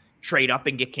to trade up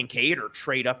and get Kincaid or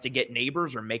trade up to get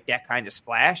Neighbors or make that kind of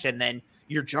splash? And then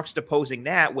you're juxtaposing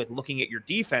that with looking at your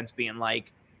defense being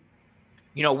like,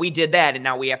 you know, we did that and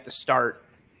now we have to start,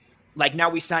 like, now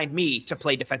we signed me to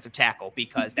play defensive tackle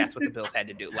because that's what the Bills had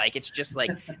to do. Like, it's just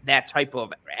like that type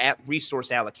of resource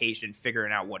allocation,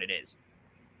 figuring out what it is.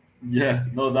 Yeah,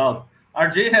 no doubt.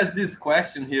 RJ has this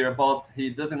question here about,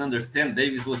 he doesn't understand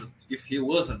Davis if he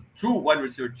was a true wide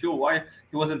receiver 2, why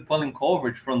he wasn't pulling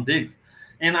coverage from Diggs.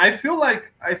 And I feel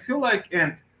like,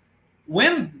 and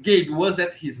when Gabe was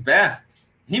at his best,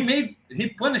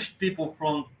 he punished people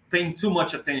from paying too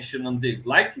much attention on Diggs,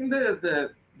 like in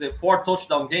the 4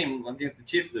 touchdown game against the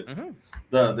Chiefs,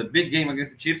 the big game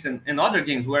against the Chiefs, and other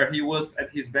games where he was at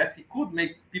his best. He could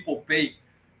make people pay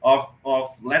of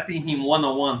letting him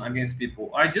one-on-one against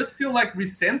people. I just feel like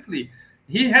recently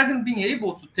he hasn't been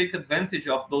able to take advantage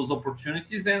of those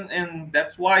opportunities, and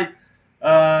that's why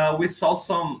we saw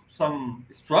some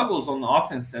struggles on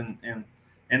offense,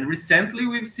 and recently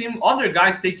we've seen other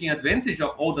guys taking advantage of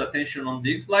all the attention on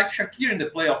Diggs, like Shakir in the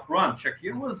playoff run.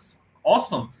 Shakir was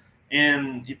awesome,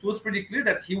 and it was pretty clear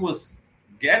that he was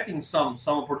getting some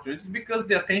opportunities because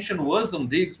the attention was on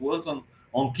Diggs, was on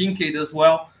Kincaid as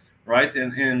well, right?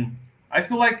 And I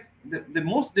feel like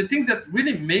the things that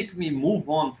really make me move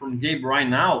on from Gabe right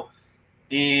now,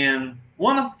 and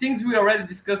one of the things we already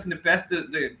discussed in the past,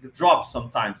 the drops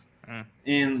sometimes.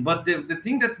 But the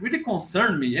thing that really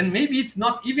concerned me, and maybe it's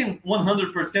not even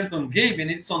 100% on Gabe and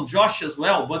it's on Josh as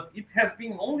well, but it has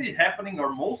been only happening or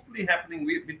mostly happening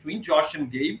between Josh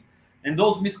and Gabe, and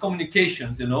those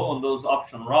miscommunications, on those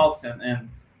option routes and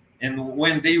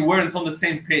when they weren't on the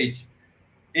same page.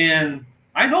 And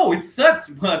I know it sucks,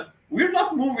 but we're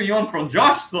not moving on from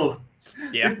Josh, so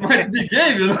it might be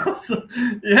Gabe, So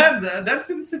that's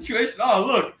the situation. Oh,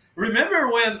 look, remember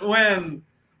when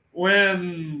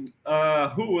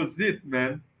who was it,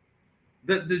 man?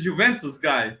 The Juventus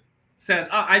guy said,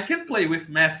 I can play with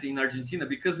Messi in Argentina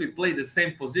because we play the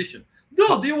same position.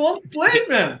 Dude, they won't play,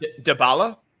 man.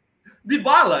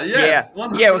 Dybala, yes.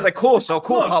 Yeah, it was like, cool,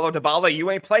 Paulo Dybala, you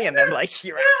ain't playing then. Like,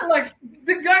 yeah, like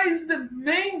the guy is the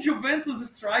main Juventus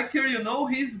striker,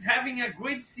 he's having a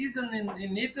great season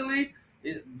in Italy.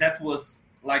 That was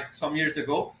like some years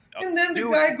ago. And then the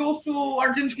guy goes to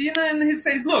Argentina and he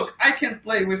says, look, I can't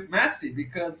play with Messi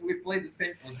because we play the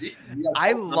same position.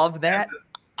 I love that.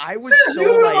 I was we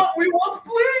won't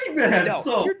play, man. No,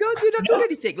 so, you're not doing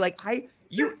anything. Like,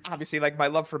 you obviously, like, my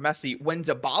love for Messi, when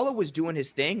Dybala was doing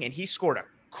his thing and he scored a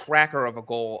cracker of a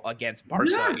goal against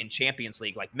Barca in Champions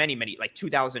League, like many, like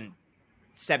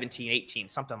 2017, 18,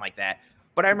 something like that.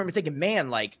 But I remember thinking, man,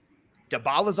 like,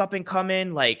 Dybala's up and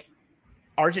coming, like,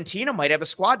 Argentina might have a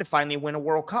squad to finally win a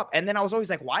World Cup. And then I was always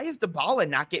like, why is Dybala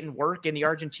not getting work in the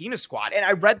Argentina squad? And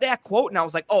I read that quote and I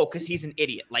was like, oh, because he's an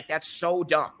idiot. Like, that's so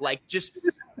dumb. Like, just,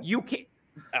 you can't.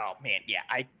 Oh, man. Yeah.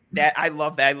 I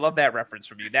love that. I love that reference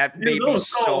from you. That made me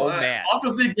so mad.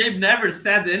 Obviously, Gabe never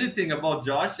said anything about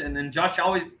Josh, and then Josh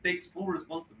always takes full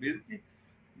responsibility.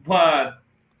 But,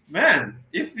 man,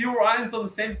 if you aren't on the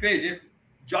same page, if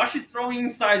Josh is throwing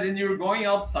inside and you're going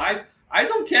outside, I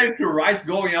don't care if you're right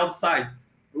going outside.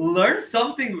 Learn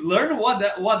something, learn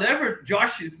whatever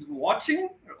Josh is watching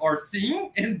or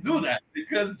seeing and do that,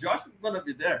 because Josh is going to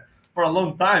be there for a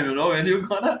long time, and you're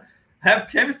going to have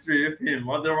chemistry with him.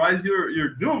 Otherwise,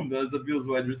 you're doomed as a Bills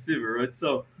wide receiver, right?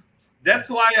 So that's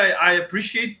why I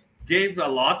appreciate Gabe a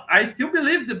lot. I still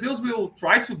believe the Bills will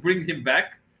try to bring him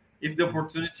back if the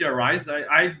opportunity arises.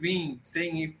 I've been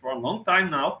saying it for a long time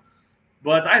now,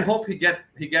 but I hope he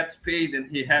gets paid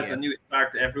and he has a new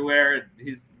start everywhere.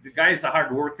 The guy is a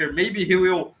hard worker. Maybe he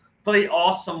will play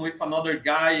awesome with another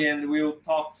guy and we'll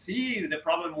talk. See, the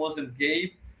problem wasn't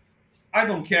Gabe. I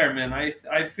don't care, man. I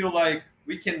feel like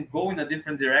we can go in a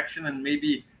different direction and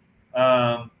maybe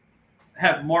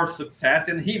have more success.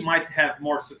 And he might have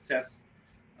more success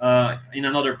in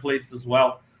another place as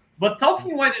well. But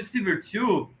talking wide receiver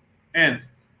too, and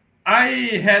I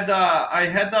had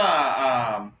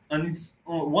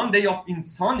one day of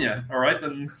insomnia, all right,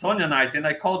 an insomnia night, and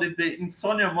I called it the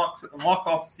insomnia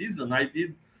mock-off season. I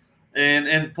did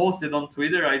and posted on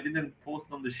Twitter. I didn't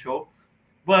post on the show.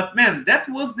 But, man, that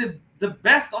was the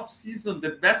best off-season, the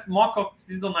best mock-off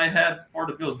season I had for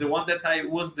the Bills, the one that I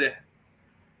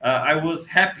was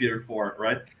happier for,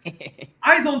 right?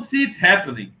 I don't see it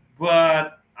happening,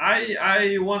 but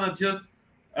I want to just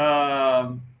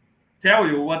tell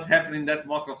you what happened in that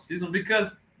mock-off season,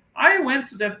 because I went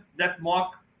to that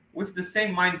mock with the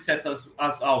same mindset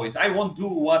as always. I won't do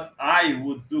what I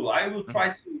would do. I will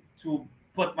try to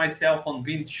put myself on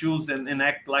Vince's shoes and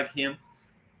act like him.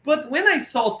 But when I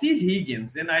saw T.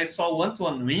 Higgins and I saw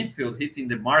Antoine Winfield hitting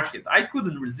the market, I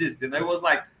couldn't resist. And I was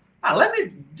like, let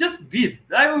me just bid.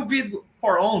 I will bid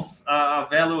for ounce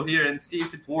value here and see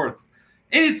if it works.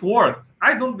 And it worked.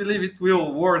 I don't believe it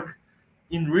will work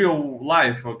in real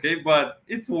life, okay? But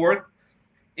it worked.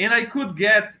 And I could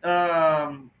get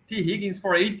T. Higgins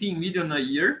for $18 million a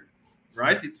year,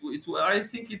 right? I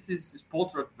think it's his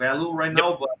Poltrak value right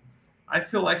now, but I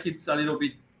feel like it's a little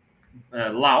bit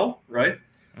low, right?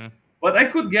 But I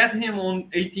could get him on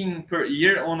 18 per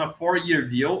year on a 4-year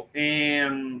deal,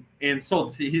 and so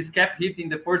his cap hit in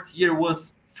the first year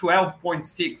was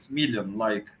 12.6 million.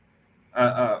 Like,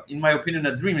 in my opinion,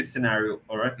 a dreamy scenario.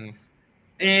 All right,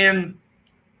 and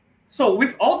so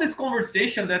with all this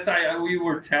conversation that we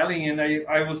were telling, and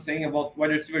I was saying about wide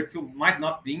receiver 2 might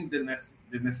not be the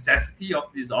necessity of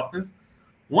this offense.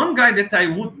 One guy that I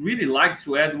would really like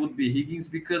to add would be Higgins,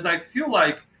 because I feel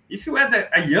like if you add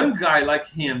a young guy like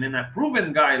him and a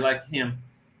proven guy like him,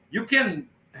 you can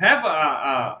have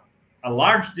a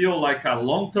large deal, like a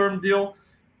long-term deal,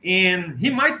 and he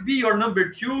might be your number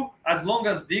 2 as long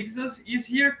as Diggs is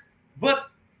here, but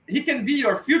he can be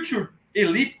your future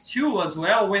elite 2 as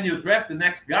well when you draft the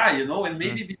next guy, and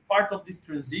maybe be part of this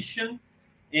transition,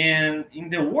 and in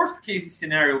the worst case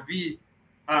scenario, be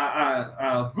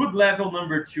a good level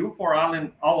number 2 for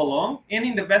Allen all along, and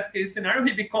in the best case scenario,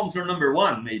 he becomes your number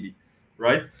 1, maybe,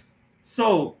 right?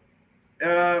 So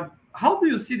how do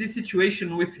you see the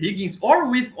situation with Higgins or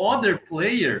with other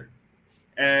player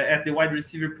at the wide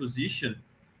receiver position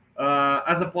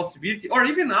as a possibility, or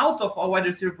even out of a wide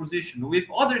receiver position with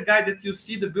other guy that you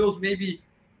see the Bills maybe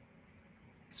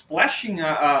splashing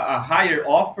a higher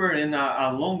offer in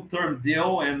a long-term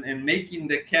deal and making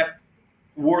the cap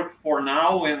work for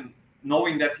now, and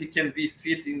knowing that he can be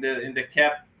fit in the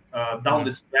cap down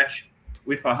the stretch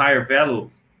with a higher value,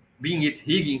 being it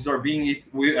Higgins or being it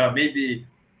maybe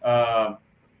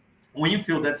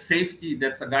Winfield, that safety,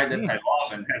 that's a guy that I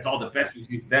love and has all the best with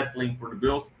his dad playing for the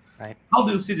Bills. Right. How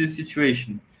do you see this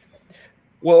situation?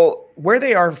 Well, where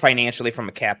they are financially from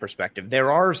a cap perspective,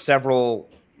 there are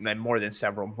more than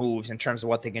several moves in terms of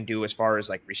what they can do as far as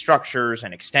like restructures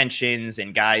and extensions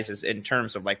and guys in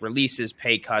terms of like releases,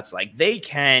 pay cuts. Like they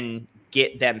can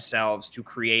get themselves to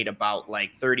create about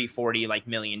like 30, 40 like $1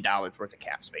 million worth of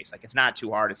cap space. Like it's not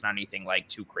too hard. It's not anything like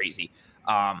too crazy.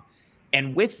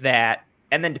 And with that,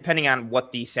 and then depending on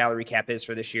what the salary cap is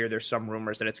for this year, there's some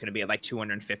rumors that it's going to be at like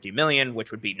 $250 million,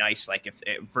 which would be nice. Like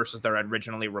versus their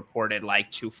originally reported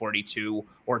like 242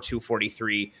 or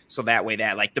 243. So that way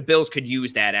that like the Bills could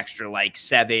use that extra like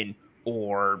 $7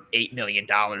 or $8 million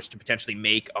to potentially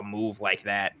make a move like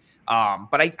that.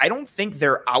 But I don't think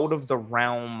they're out of the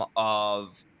realm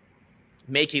of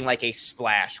making like a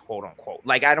splash, quote unquote.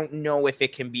 Like, I don't know if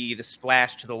it can be the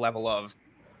splash to the level of,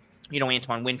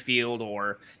 Antoine Winfield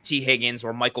or T. Higgins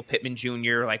or Michael Pittman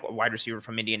Jr., like a wide receiver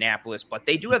from Indianapolis, but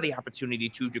they do have the opportunity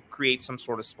to create some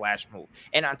sort of splash move.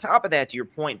 And on top of that, to your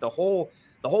point, the whole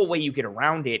way you get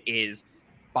around it is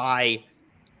by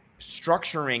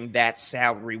structuring that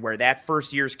salary where that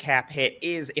first year's cap hit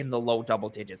is in the low double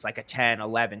digits, like a 10,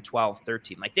 11, 12,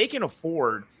 13. Like they can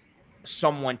afford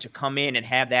someone to come in and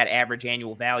have that average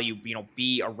annual value,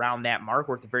 be around that mark,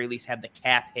 or at the very least have the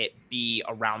cap hit be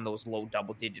around those low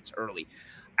double digits early.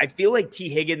 I feel like T.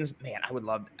 Higgins, man, I would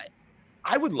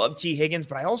love T. Higgins,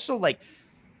 but I also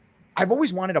I've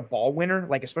always wanted a ball winner,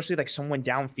 like especially like someone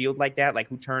downfield like that, like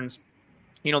who turns,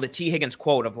 the T. Higgins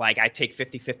quote of like, I take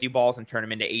 50-50 balls and turn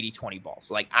them into 80-20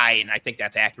 balls. Like I think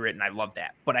that's accurate and I love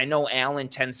that. But I know Allen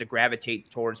tends to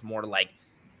gravitate towards more like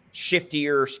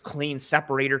shiftier, clean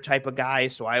separator type of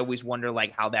guys. So I always wonder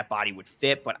like how that body would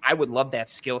fit, but I would love that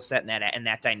skill set and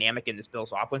that dynamic in this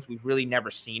Bills offense. We've really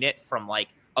never seen it from like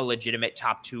a legitimate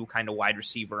top 2 kind of wide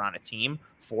receiver on a team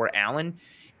for Allen.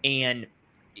 And,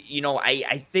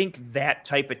 I think that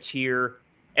type of tier.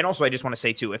 And also I just want to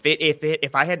say too,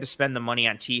 if I had to spend the money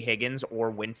on T. Higgins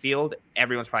or Winfield,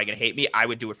 everyone's probably going to hate me. I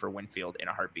would do it for Winfield in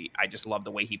a heartbeat. I just love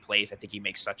the way he plays. I think he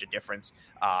makes such a difference.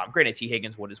 Granted, T.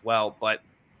 Higgins would as well, but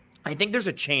I think there's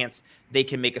a chance they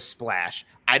can make a splash.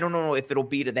 I don't know if it'll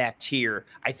be to that tier.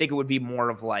 I think it would be more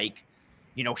of like,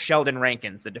 Sheldon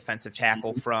Rankins, the defensive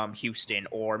tackle from Houston,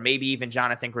 or maybe even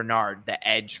Jonathan Grenard, the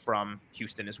edge from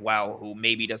Houston as well, who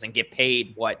maybe doesn't get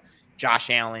paid what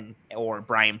Josh Allen or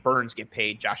Brian Burns get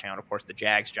paid. Josh Allen, of course, the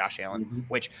Jags, Josh Allen,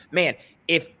 which, man,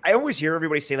 if I always hear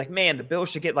everybody say like, man, the Bills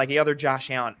should get like the other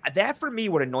Josh Allen, that for me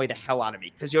would annoy the hell out of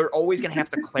me, because you're always going to have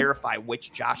to clarify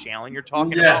which Josh Allen you're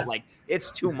talking about. Like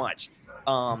it's too much.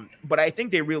 But I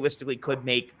think they realistically could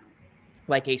make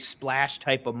like a splash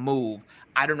type of move.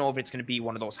 I don't know if it's going to be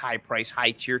one of those high price,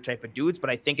 high tier type of dudes, but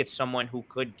I think it's someone who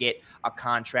could get a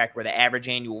contract where the average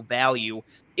annual value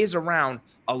is around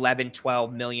 11,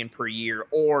 12 million per year,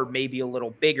 or maybe a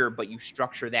little bigger, but you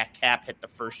structure that cap hit the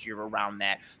first year around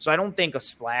that. So I don't think a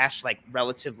splash, like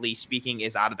relatively speaking,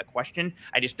 is out of the question.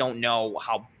 I just don't know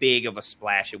how big of a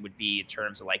splash it would be in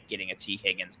terms of like getting a T.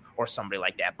 Higgins or somebody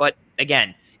like that. But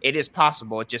again, it is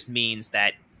possible. It just means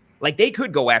that like they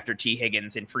could go after T.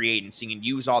 Higgins in free agency and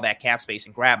use all that cap space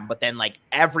and grab him. But then like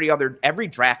every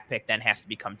draft pick then has to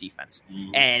become defense.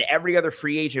 And every other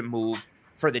free agent move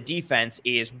for the defense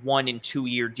is 1 and 2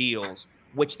 year deals,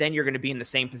 which then you're going to be in the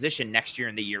same position next year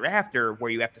and the year after,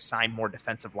 where you have to sign more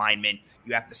defensive linemen.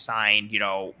 You have to sign,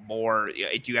 more.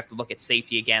 You have to look at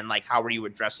safety again. Like, how are you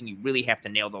addressing? You really have to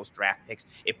nail those draft picks.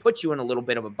 It puts you in a little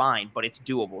bit of a bind, but it's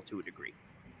doable to a degree.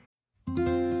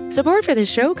 Support for this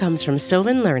show comes from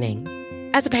Sylvan Learning.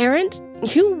 As a parent,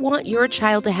 you want your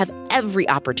child to have every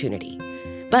opportunity,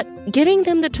 but giving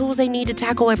them the tools they need to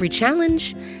tackle every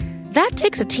challenge, that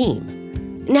takes a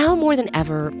team. Now more than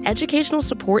ever, educational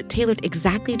support tailored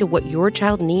exactly to what your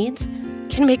child needs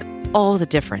can make all the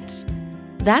difference.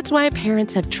 That's why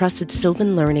parents have trusted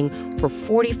Sylvan Learning for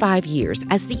 45 years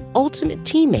as the ultimate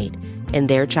teammate in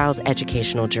their child's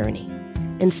educational journey,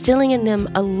 instilling in them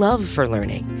a love for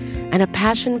learning and a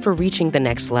passion for reaching the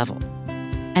next level.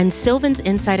 And Sylvan's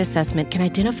Insight Assessment can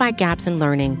identify gaps in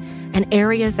learning and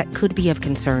areas that could be of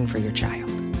concern for your child.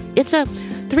 It's a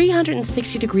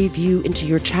 360-degree view into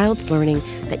your child's learning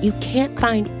that you can't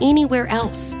find anywhere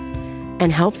else,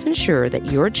 and helps ensure that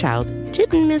your child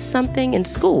didn't miss something in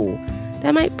school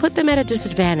that might put them at a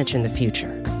disadvantage in the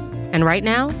future. And right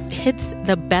now, it's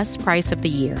the best price of the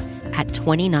year at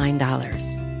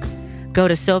 $29. Go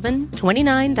to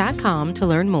sylvan29.com to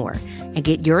learn more and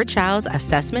get your child's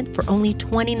assessment for only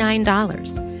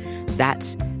 $29.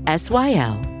 That's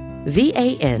SYLVAN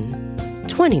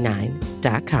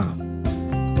 29.com.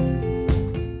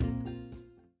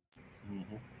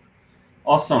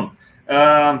 Awesome.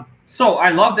 So I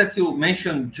love that you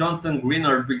mentioned Jonathan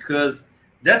Greenard, because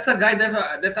that's a guy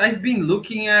that I've been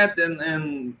looking at,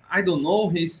 and I don't know,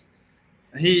 he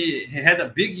had a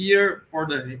big year for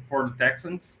the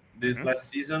Texans this last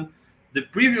season. The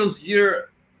previous year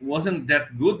wasn't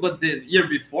that good, but the year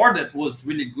before that was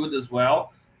really good as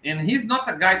well. And he's not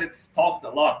a guy that's talked a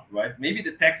lot, right? Maybe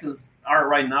the Texans are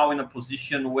right now in a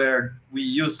position where we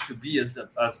used to be as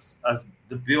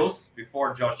the Bills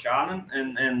before Josh Allen,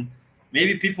 and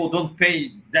maybe people don't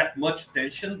pay that much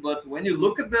attention. But when you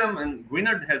look at them, and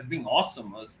Greenard has been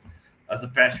awesome as a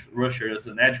pass rusher, as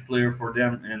an edge player for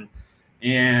them,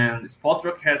 and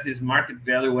Spotrac has his market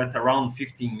value at around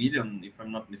 15 million, if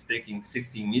I'm not mistaken,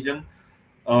 16 million.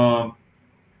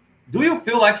 Do you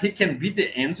feel like he can be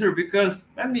the answer? Because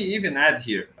let me even add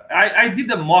here, I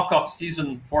did a mock-off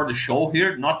season for the show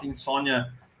here, not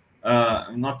Insomnia,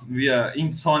 not via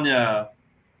Insomnia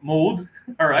mode.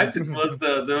 All right, it was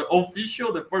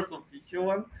the first official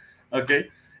one. Okay,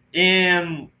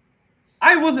 and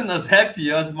I wasn't as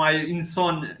happy as my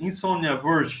Insomnia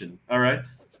version. All right,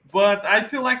 but I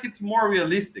feel like it's more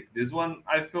realistic. This one,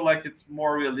 I feel like it's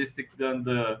more realistic than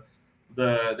the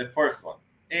first one.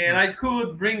 And I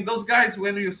could bring those guys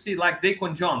when you see like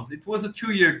Daquan Jones. It was a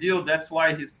 2-year deal. That's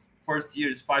why his first year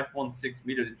is 5.6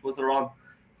 million. It was around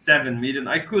 7 million.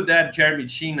 I could add Jeremy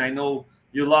Sheen. I know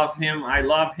you love him. I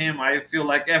love him. I feel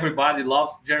like everybody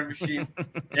loves Jeremy Sheen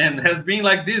and has been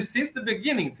like this since the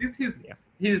beginning, since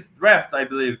his draft, I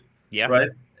believe. Yeah.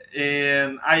 Right.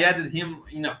 And I added him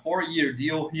in a 4-year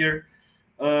deal here.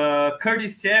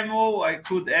 Curtis Samuel, I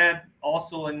could add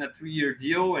also in a 3-year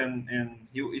deal, and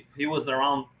he was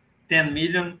around 10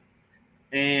 million.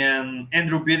 And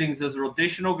Andrew Billings as a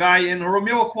rotational guy, and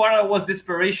Romeo Okwara was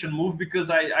desperation move because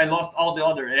I lost all the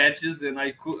other edges, and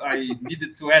I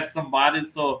needed to add somebody,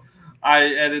 so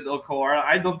I added Okwara.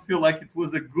 I don't feel like it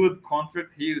was a good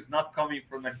contract. He is not coming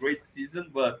from a great season,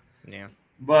 but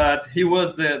he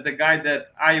was the guy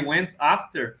that I went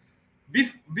after.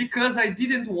 Because I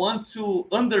didn't want to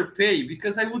underpay,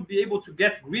 because I would be able to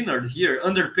get Greenard here,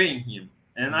 underpaying him.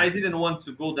 And I didn't want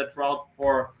to go that route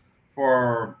for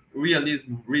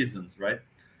realism reasons, right?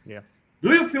 Yeah.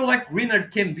 Do you feel like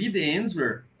Greenard can be the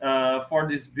answer for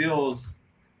this Bills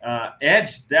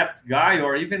edge depth guy,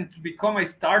 or even to become a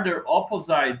starter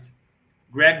opposite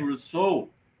Greg Rousseau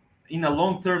in a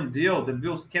long-term deal? The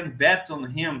Bills can bet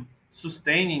on him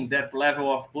sustaining that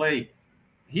level of play.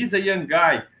 He's a young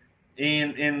guy.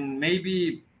 And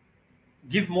maybe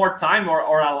give more time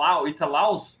or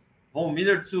allows Von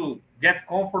Miller to get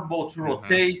comfortable, to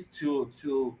rotate,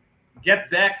 to get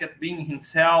back at being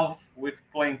himself with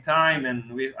playing time,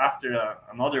 and after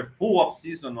another full off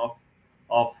season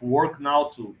of work now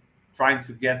to trying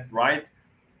to get right.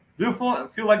 Do you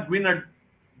feel like Greenard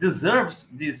deserves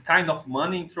this kind of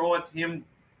money thrown at him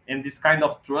and this kind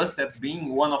of trust at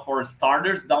being one of our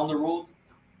starters down the road?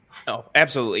 Oh,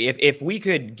 absolutely. If we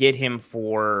could get him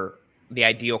for the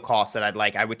ideal cost that I'd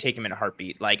like, I would take him in a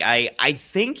heartbeat. Like I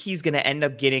think he's going to end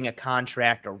up getting a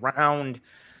contract around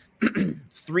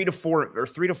 3 to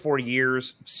 4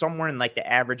 years, somewhere in like the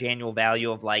average annual value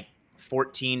of like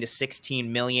 14 to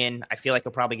 16 million. I feel like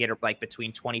he'll probably get like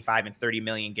between 25 and 30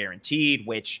 million guaranteed,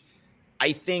 which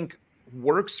I think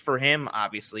works for him,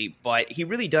 obviously, but he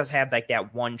really does have like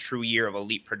that one true year of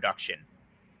elite production.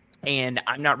 And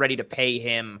I'm not ready to pay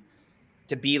him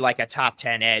to be like a top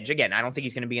 10 edge. Again, I don't think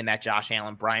he's going to be in that Josh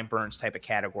Allen, Brian Burns type of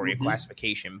category of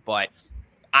classification, but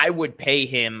I would pay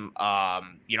him.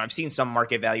 I've seen some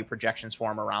market value projections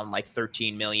for him around like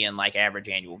 13 million, like average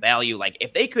annual value. Like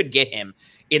if they could get him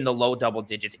in the low double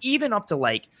digits, even up to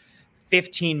like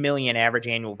 15 million average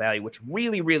annual value, which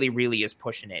really, really, really is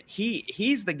pushing it.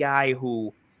 He's the guy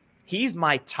he's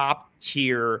my top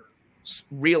tier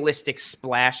realistic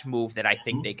splash move that I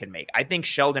think they can make. I think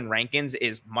Sheldon Rankins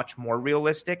is much more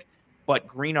realistic, but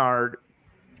Greenard,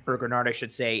 I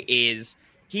should say,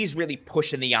 he's really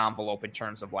pushing the envelope in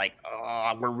terms of like,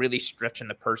 we're really stretching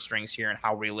the purse strings here and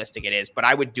how realistic it is. But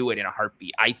I would do it in a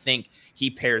heartbeat. I think he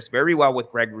pairs very well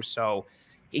with Greg Rousseau.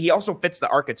 He also fits the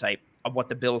archetype of what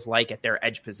the Bills like at their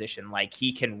edge position. Like,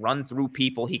 he can run through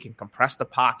people, he can compress the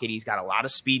pocket, he's got a lot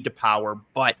of speed to power,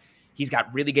 but he's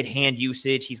got really good hand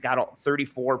usage. He's got a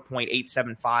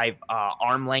 34.875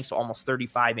 arm length, so almost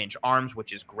 35-inch arms,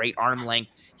 which is great arm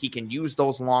length. He can use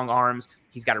those long arms.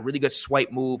 He's got a really good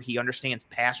swipe move. He understands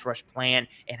pass rush plan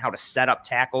and how to set up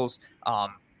tackles.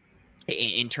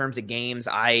 In terms of games,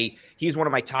 he's one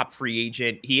of my top free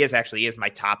agent. He is my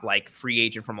top like free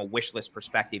agent from a wish list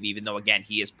perspective, even though, again,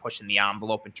 he is pushing the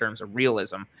envelope in terms of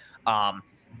realism.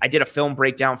 I did a film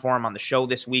breakdown for him on the show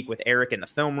this week with Eric in the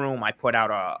film room. I put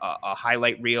out a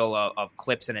highlight reel of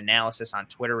clips and analysis on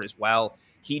Twitter as well.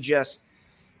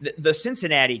 The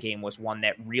Cincinnati game was one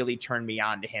that really turned me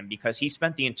on to him because he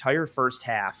spent the entire first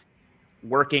half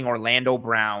working Orlando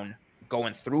Brown,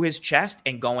 going through his chest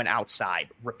and going outside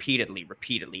repeatedly,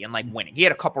 and like winning. He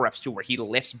had a couple reps too where he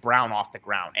lifts Brown off the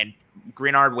ground, and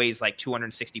Grenard weighs like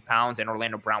 260 pounds and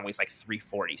Orlando Brown weighs like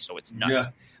 340. So it's nuts. Yeah.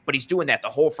 But he's doing that the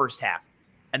whole first half.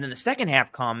 And then the second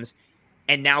half comes,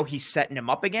 and now he's setting him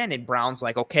up again. And Brown's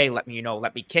like, okay, let me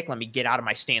kick, let me get out of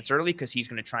my stance early because he's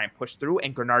going to try and push through.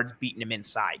 And Grenard's beating him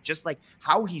inside. Just like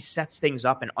how he sets things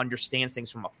up and understands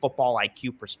things from a football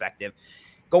IQ perspective.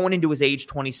 Going into his age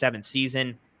 27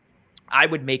 season, I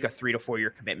would make a 3 to 4 year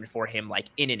commitment for him like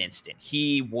in an instant.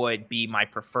 He would be my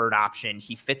preferred option.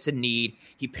 He fits a need.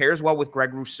 He pairs well with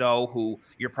Greg Rousseau, who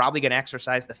you're probably going to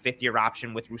exercise the 5th year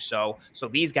option with Rousseau. So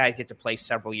these guys get to play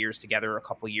several years together, a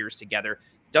couple years together.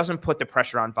 Doesn't put the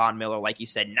pressure on Von Miller, like you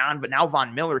said. But now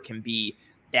Von Miller can be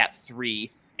that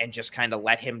 3 and just kind of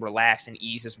let him relax and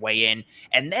ease his way in.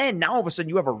 And then now all of a sudden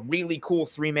you have a really cool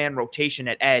 3-man rotation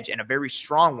at edge and a very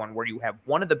strong one where you have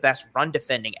one of the best run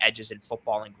defending edges in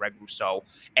football in Greg Rousseau,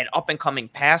 an up and coming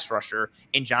pass rusher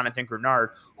in Jonathan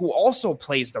Grenard, who also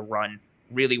plays the run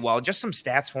really well. Just some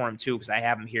stats for him too, because I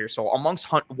have him here. So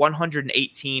amongst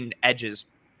 118 edges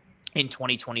in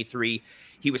 2023,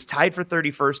 he was tied for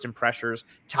 31st in pressures,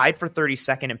 tied for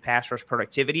 32nd in pass rush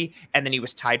productivity, and then he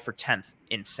was tied for 10th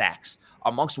in sacks.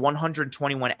 Amongst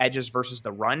 121 edges versus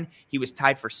the run, he was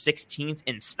tied for 16th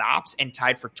in stops and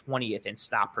tied for 20th in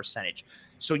stop percentage.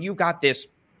 So you got this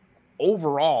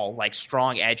overall like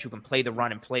strong edge who can play the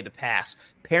run and play the pass,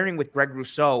 pairing with Greg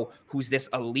Rousseau, who's this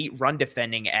elite run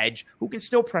defending edge who can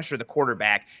still pressure the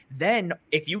quarterback. Then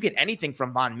if you get anything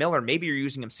from Von Miller, maybe you're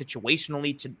using him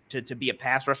situationally to be a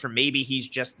pass rusher. Maybe he's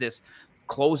just this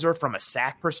closer from a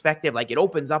sack perspective. Like, it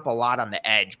opens up a lot on the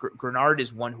edge. Grenard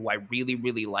is one who I really,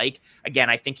 really like. Again,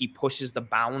 I think he pushes the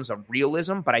bounds of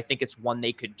realism, but I think it's one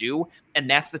they could do. And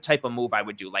that's the type of move I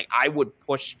would do. Like, I would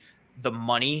push the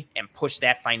money and push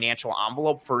that financial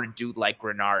envelope for a dude like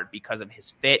Grenard because of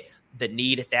his fit, the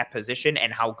need at that position,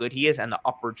 and how good he is, and the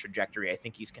upward trajectory I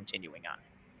think he's continuing on.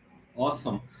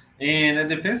 Awesome. And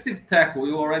a defensive tackle,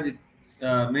 you already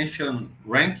mentioned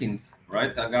Rankins,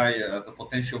 right? A guy as a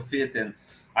potential fit. And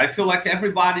I feel like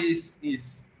everybody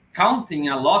is counting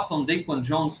a lot on Daquan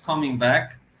Jones coming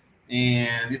back.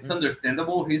 And it's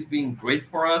understandable. He's been great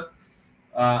for us.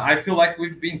 I feel like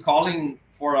we've been calling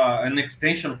for an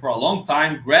extension for a long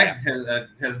time. Greg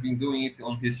has been doing it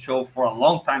on his show for a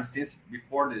long time, since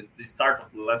before the start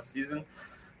of the last season.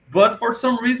 But for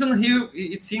some reason,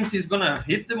 it seems he's going to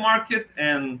hit the market.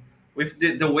 And with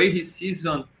the way his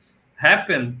season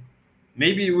happened,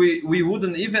 maybe we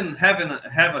wouldn't even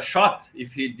have a shot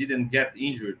if he didn't get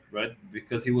injured, right?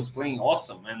 Because he was playing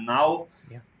awesome. And now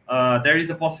there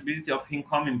is a possibility of him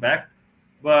coming back.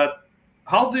 But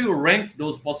how do you rank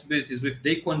those possibilities with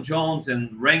Daquan Jones and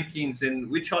Rankins, and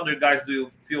which other guys do you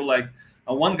feel like?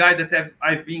 One guy that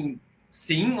I've been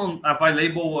seeing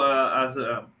available as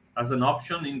an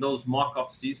option in those mock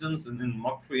off seasons and in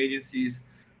mock free agencies,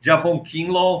 Javon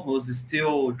Kinlaw, who's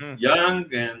still young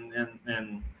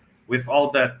and with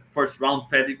all that first round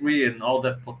pedigree and all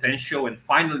that potential, and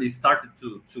finally started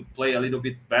to play a little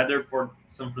bit better for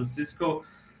San Francisco.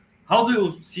 How do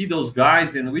you see those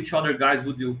guys, and which other guys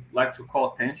would you like to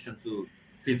call attention to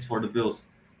fits for the Bills?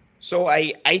 So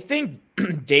I think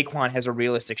Daquan has a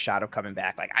realistic shot of coming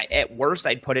back. Like, at worst,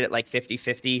 I'd put it at like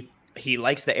 50-50. He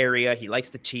likes the area. He likes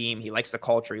the team. He likes the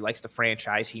culture. He likes the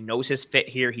franchise. He knows his fit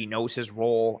here. He knows his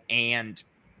role, and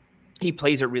he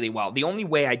plays it really well. The only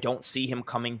way I don't see him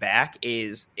coming back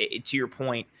is, to your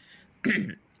point,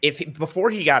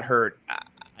 before he got hurt,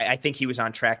 I think he was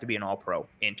on track to be an All-Pro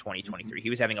in 2023.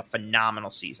 He was having a phenomenal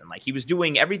season. Like, he was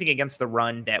doing everything against the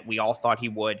run that we all thought he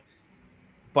would,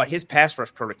 but his pass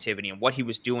rush productivity and what he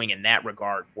was doing in that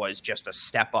regard was just a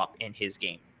step up in his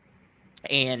game.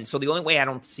 And so the only way I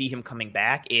don't see him coming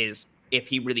back is if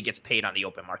he really gets paid on the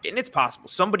open market. And it's possible.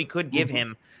 Somebody could give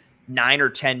him $9 or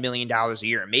 $10 million a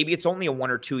year. Maybe it's only a 1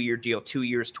 or 2 year deal, 2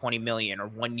 years, 20 million, or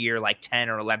 1 year, like 10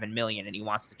 or 11 million. And he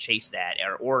wants to chase that,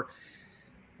 or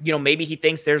maybe he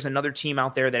thinks there's another team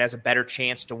out there that has a better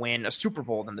chance to win a Super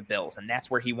Bowl than the Bills, and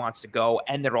that's where he wants to go,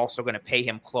 and they're also going to pay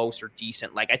him close or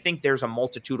decent. Like, I think there's a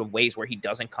multitude of ways where he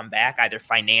doesn't come back, either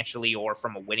financially or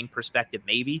from a winning perspective,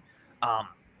 maybe.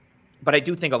 But I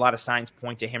do think a lot of signs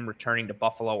point to him returning to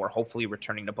Buffalo, or hopefully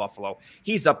returning to Buffalo.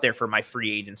 He's up there for my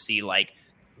free agency, like,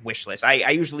 wish list. I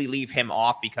usually leave him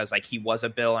off because, like, he was a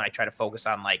Bill, and I try to focus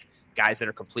on, like, guys that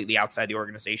are completely outside the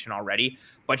organization already.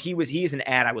 But he's an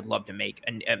ad I would love to make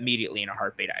immediately in a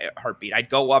heartbeat. I'd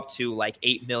go up to like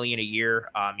 $8 million a year.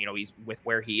 He's with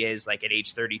where he is, like, at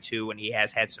age 32, and he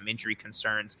has had some injury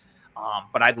concerns.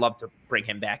 But I'd love to bring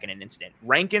him back in an instant.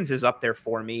 Rankins is up there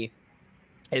for me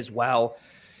as well,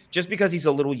 just because he's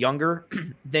a little younger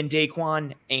than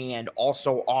Daquan, and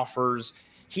also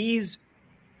he's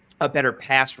a better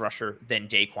pass rusher than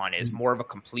Daquan is, more of a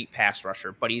complete pass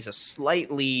rusher, but he's a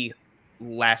slightly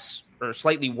worse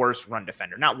run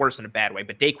defender. Not worse in a bad way,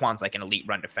 but Daquan's like an elite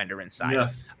run defender inside.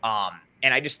 Yeah.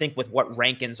 And I just think with what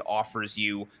Rankins offers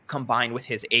you, combined with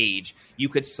his age, you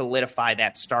could solidify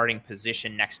that starting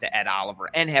position next to Ed Oliver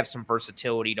and have some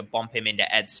versatility to bump him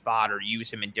into Ed's spot or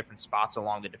use him in different spots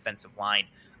along the defensive line.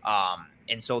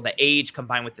 And so the age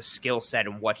combined with the skill set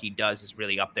and what he does is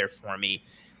really up there for me.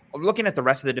 Looking at the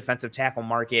rest of the defensive tackle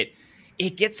market,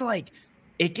 it gets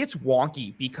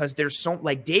wonky because there's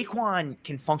Daquan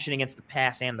can function against the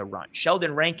pass and the run.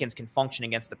 Sheldon Rankins can function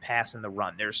against the pass and the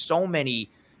run. There's so many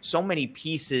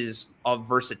pieces of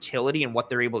versatility in what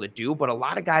they're able to do, but a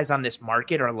lot of guys on this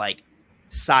market are like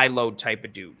siloed type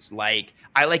of dudes. Like,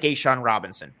 I like A'Shawn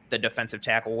Robinson, the defensive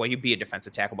tackle. Well, he'd be a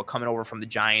defensive tackle, but coming over from the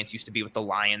Giants, used to be with the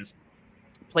Lions.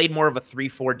 Played more of a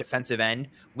 3-4 defensive end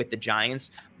with the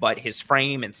Giants, but his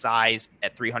frame and size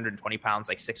at 320 pounds,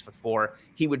 like 6'4",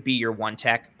 he would be your one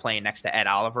tech playing next to Ed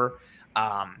Oliver.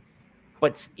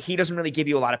 But he doesn't really give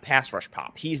you a lot of pass rush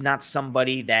pop. He's not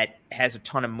somebody that has a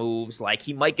ton of moves. Like,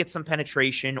 he might get some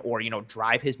penetration or,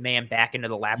 drive his man back into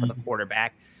the lap of the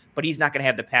quarterback, but he's not going to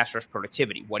have the pass rush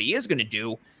productivity. What he is going to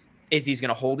do is he's going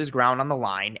to hold his ground on the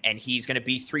line, and he's going to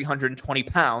be 320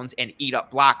 pounds and eat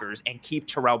up blockers and keep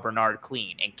Terrell Bernard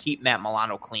clean and keep Matt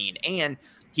Milano clean. And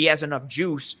he has enough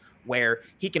juice where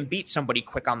he can beat somebody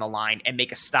quick on the line and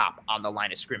make a stop on the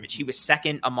line of scrimmage. He was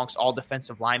second amongst all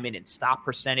defensive linemen in stop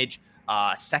percentage,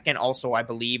 second also, I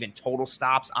believe, in total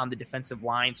stops on the defensive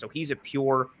line. So he's a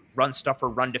pure run stuffer,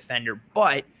 run defender.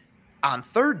 But on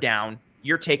third down,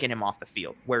 you're taking him off the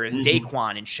field. Whereas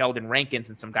Daquan and Sheldon Rankins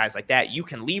and some guys like that, you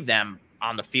can leave them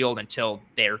on the field until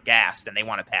they're gassed and they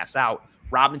want to pass out.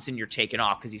 Robinson, you're taking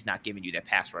off because he's not giving you that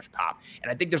pass rush pop.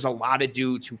 And I think there's a lot of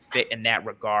dudes who fit in that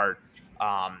regard.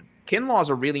 Kinlaw is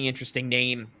a really interesting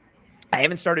name. I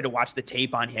haven't started to watch the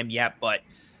tape on him yet, but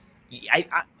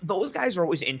those guys are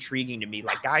always intriguing to me.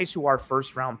 Like, guys who are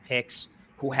first-round picks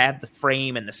who have the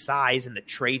frame and the size and the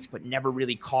traits but never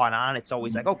really caught on. It's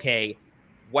always like, okay,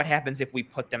 what happens if we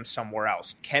put them somewhere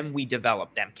else? Can we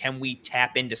develop them? Can we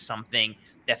tap into something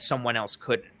that someone else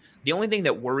couldn't? The only thing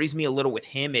that worries me a little with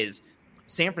him is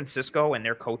San Francisco and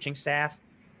their coaching staff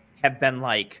have been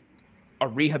like a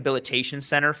rehabilitation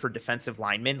center for defensive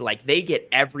linemen. Like, they get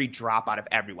every drop out of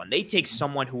everyone. They take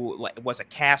someone who was a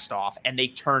cast off and they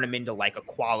turn him into like a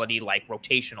quality, like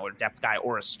rotational or depth guy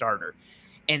or a starter.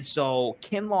 And so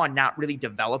Kinlaw not really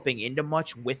developing into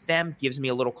much with them gives me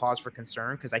a little cause for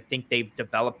concern, because I think they've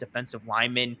developed defensive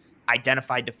linemen,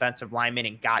 identified defensive linemen,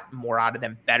 and got more out of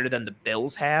them better than the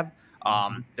Bills have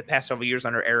the past several years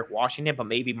under Eric Washington. But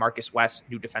maybe Marcus West,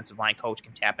 new defensive line coach,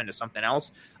 can tap into something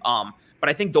else. But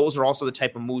I think those are also the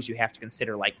type of moves you have to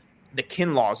consider, like the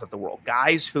Kinlaws of the world,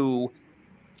 guys who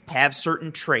have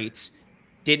certain traits,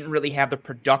 didn't really have the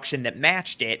production that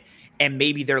matched it, and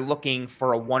maybe they're looking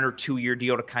for a 1 or 2 year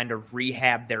deal to kind of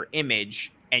rehab their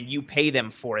image, and you pay them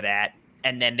for that,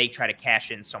 and then they try to cash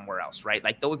in somewhere else, right?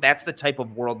 Like, that's the type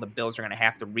of world the Bills are going to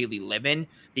have to really live in,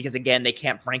 because, again, they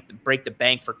can't break the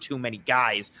bank for too many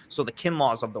guys. So the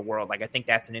Kinlaws of the world, like, I think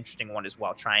that's an interesting one as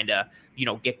well, trying to,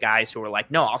 get guys who are like,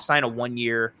 no, I'll sign a 1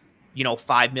 year,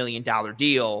 $5 million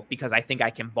deal because I think I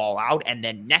can ball out. And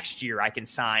then next year I can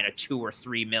sign a $2 or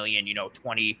 $3 million,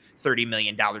 $20, $30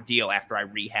 million deal after I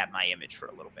rehab my image for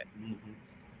a little bit.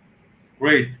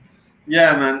 Great.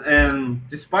 Yeah, man. And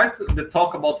despite the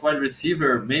talk about wide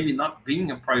receiver maybe not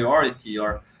being a priority,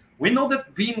 or we know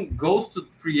that Bean goes to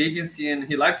free agency and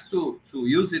he likes to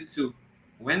use it to,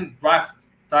 when draft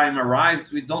time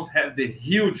arrives, we don't have the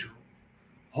huge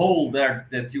hole there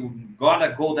that you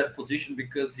gotta go that position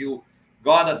because you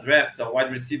gotta draft a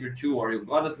wide receiver 2, or you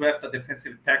gotta draft a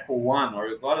defensive tackle 1, or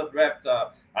you gotta draft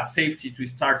a safety to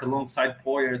start alongside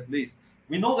Poyer at least.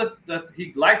 We know that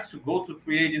he likes to go to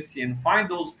free agency and find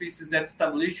those pieces that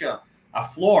establish a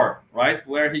floor, right?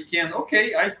 Where he can,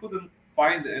 okay, I couldn't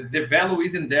find, the value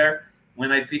isn't there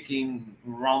when I pick in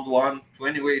round 1,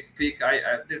 28th pick.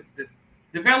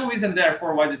 The value isn't there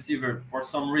for wide receiver for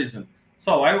some reason.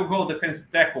 So I will go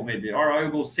defensive tackle maybe, or I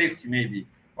will go safety maybe,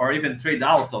 or even trade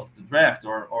out of the draft,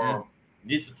 or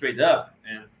need to trade up.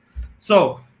 And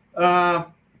so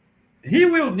he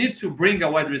will need to bring a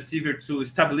wide receiver to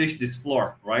establish this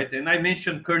floor, right? And I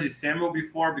mentioned Curtis Samuel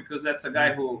before because that's a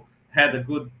guy who had a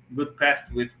good past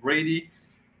with Brady,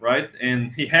 right?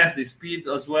 And he has the speed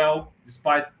as well,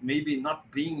 despite maybe not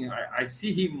being. I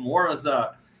see him more as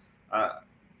a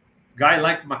guy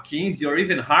like McKenzie or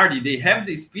even Hardy. They have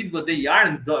the speed, but they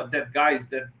aren't that guys,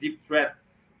 that deep threat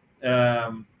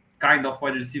kind of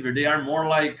wide receiver. They are more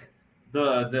like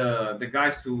the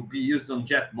guys to be used on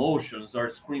jet motions or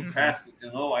screen passes.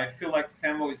 I feel like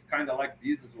Samuel is kind of like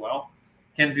this as well.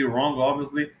 Can be wrong,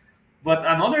 obviously, but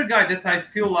another guy that I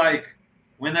feel like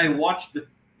when I watch the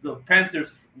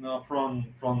Panthers from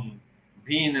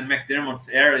Bean and McDermott's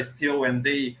era still, and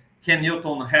Ken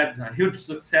Newton had a huge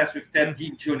success with Ted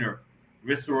Ginn Jr.,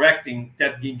 resurrecting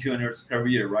Ted Ginn Jr.'s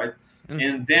career, right?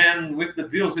 And then with the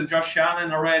Bills and Josh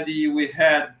Allen already, we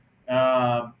had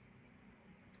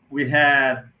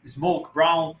Smoke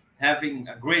Brown having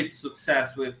a great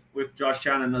success with Josh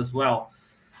Allen as well.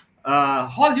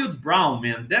 Hollywood Brown,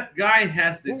 man, that guy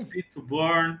has the speed to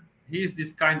burn. He's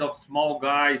this kind of small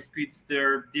guy,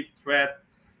 speedster, deep threat.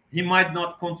 He might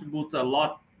not contribute a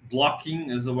lot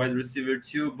blocking as a wide receiver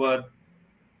too, but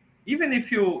even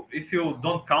if you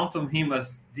don't count on him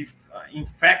as in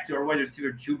fact your wide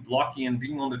receiver 2 blocking and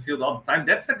being on the field all the time,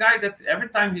 that's a guy that every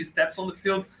time he steps on the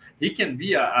field, he can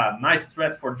be a nice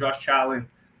threat for Josh Allen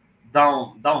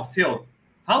downfield.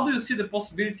 How do you see the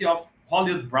possibility of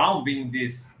Hollywood Brown being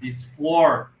this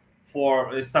floor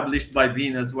for established by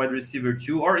Bean as wide receiver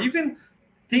 2, or even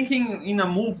thinking in a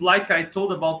move like I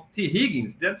told about T.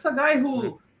 Higgins? That's a guy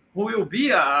who will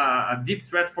be a deep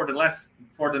threat for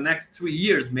the next 3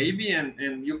 years maybe,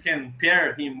 and you can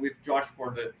pair him with Josh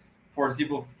for the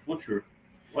foreseeable future.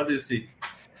 What do you see?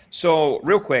 So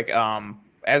real quick,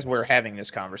 as we're having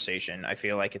this conversation, I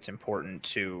feel like it's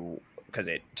important because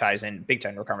it ties in big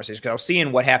time to our conversation, because I was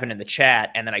seeing what happened in the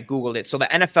chat and then I Googled it. So the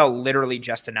NFL literally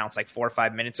just announced like 4 or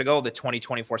 5 minutes ago, the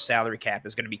 2024 salary cap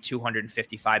is going to be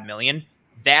 $255 million.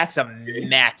 That's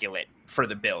immaculate for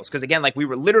the Bills. Because again, like we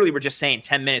were just saying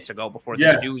 10 minutes ago before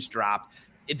this news dropped,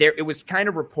 it was kind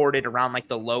of reported around like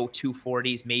the low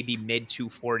 240s, maybe mid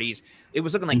 240s. It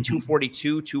was looking like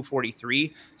 242,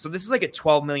 243. So this is like a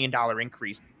 $12 million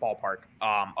increase ballpark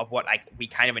of what we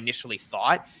kind of initially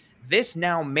thought. This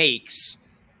now makes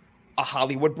a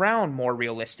Hollywood Brown more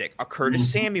realistic, a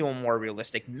Curtis Samuel more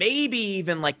realistic, maybe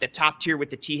even like the top tier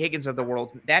with the T. Higgins of the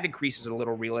world. That increases a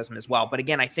little realism as well. But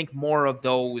again, I think more of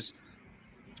those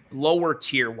lower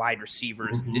tier wide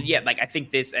receivers. I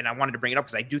think this, and I wanted to bring it up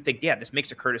because I do think, this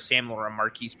makes a Curtis Samuel or a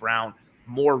Marquise Brown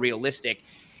more realistic.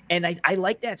 And I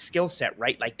like that skill set,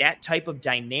 right? Like that type of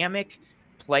dynamic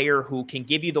player who can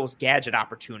give you those gadget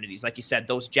opportunities, like you said,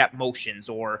 those jet motions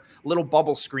or little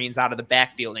bubble screens out of the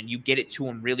backfield, and you get it to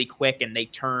them really quick and they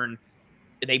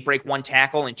break one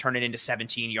tackle and turn it into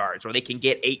 17 yards, or they can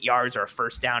get 8 yards or a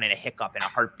first down in a hiccup in a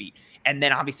heartbeat. And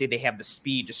then obviously they have the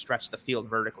speed to stretch the field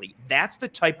vertically. That's the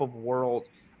type of world,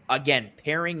 again,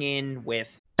 pairing in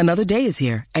with. Another day is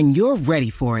here and you're ready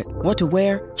for it. What to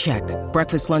wear? Check.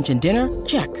 Breakfast, lunch, and dinner?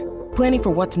 Check. Planning for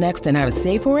what's next and how to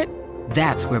save for it?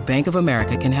 That's where Bank of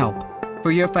America can help.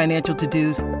 For your financial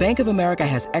to-dos, Bank of America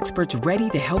has experts ready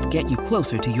to help get you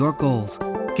closer to your goals.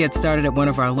 Get started at one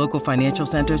of our local financial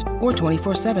centers or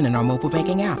 24/7 in our mobile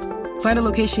banking app. Find a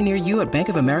location near you at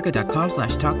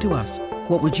bankofamerica.com/talktous.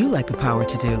 What would you like the power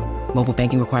to do? Mobile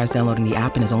banking requires downloading the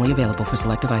app and is only available for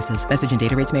select devices. Message and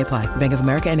data rates may apply. Bank of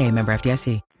America NA, member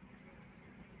FDIC.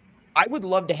 I would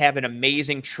love to have an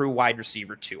amazing true wide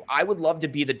receiver too. I would love to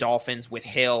be the Dolphins with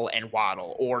Hill and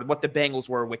Waddle, or what the Bengals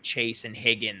were with Chase and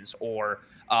Higgins, or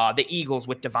the Eagles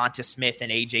with Devonta Smith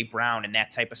and A.J. Brown and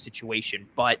that type of situation.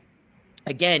 But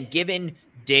again, given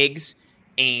Diggs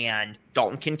and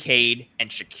Dalton Kincaid and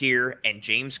Shakir and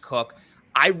James Cook,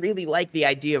 I really like the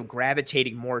idea of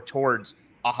gravitating more towards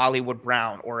a Hollywood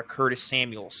Brown or a Curtis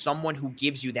Samuel, someone who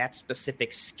gives you that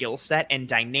specific skill set and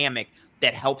dynamic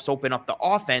that helps open up the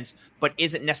offense, but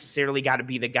isn't necessarily got to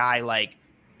be the guy like,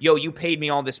 yo, you paid me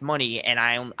all this money and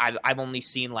I've only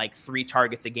seen like 3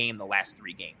 targets a game the last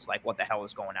 3 games. Like, what the hell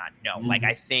is going on? No, like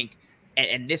I think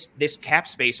And this cap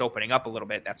space opening up a little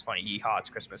bit. That's funny. Yeehaw, it's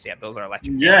Christmas. Yeah, Bills are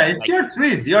electric. Yeah, it's like,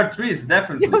 your trees,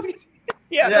 definitely.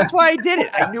 Yeah, that's why I did it.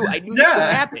 I knew this would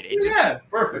happen.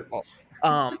 Perfect.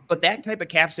 But that type of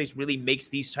cap space really makes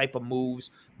these type of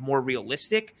moves more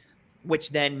realistic,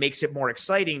 which then makes it more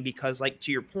exciting because, like,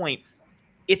 to your point,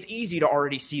 it's easy to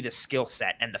already see the skill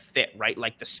set and the fit, right?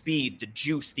 Like the speed, the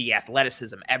juice, the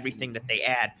athleticism, everything that they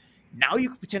add. Now you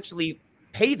could potentially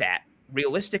pay that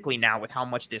realistically now with how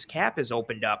much this cap is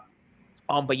opened up.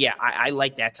 But yeah, I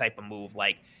like that type of move.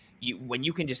 Like when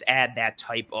you can just add that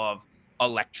type of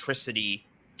electricity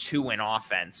to an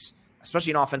offense,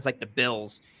 especially an offense like the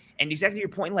Bills. And exactly your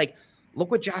point, like,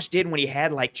 look what Josh did when he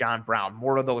had like John Brown,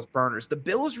 more of those burners. The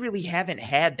Bills really haven't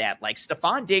had that. Like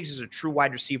Stephon Diggs is a true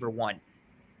wide receiver one,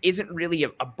 isn't really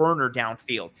a burner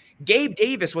downfield. Gabe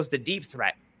Davis was the deep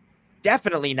threat.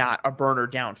 Definitely not a burner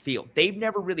downfield. They've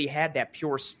never really had that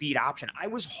pure speed option. I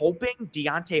was hoping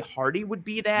Deontay Hardy would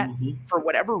be that. For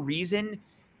whatever reason,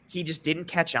 he just didn't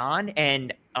catch on.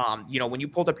 And, when you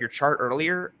pulled up your chart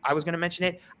earlier, I was going to mention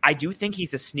it. I do think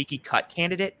he's a sneaky cut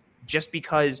candidate just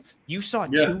because you saw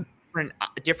two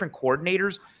different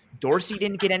coordinators. Dorsey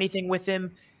didn't get anything with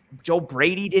him. Joe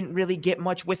Brady didn't really get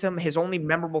much with him. His only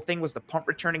memorable thing was the punt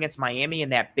return against Miami and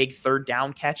that big third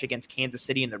down catch against Kansas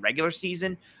City in the regular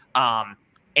season.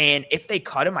 And if they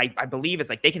cut him, I believe it's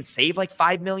like they can save like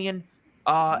 $5 million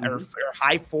or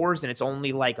high fours, and it's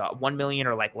only like a $1 million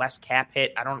or like less cap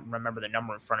hit. I don't remember the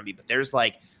number in front of me, but there's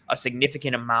like a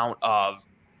significant amount of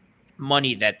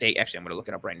money that they actually, I'm going to look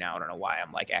it up right now. I don't know why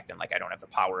I'm like acting like I don't have the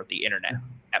power of the internet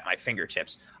at my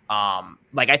fingertips.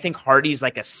 Like I think Hardy's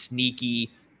like a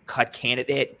sneaky cut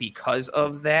candidate because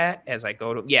of that as I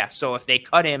go to, so if they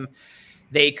cut him,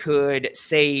 they could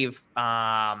save,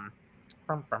 like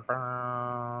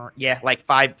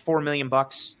 $4 million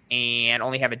and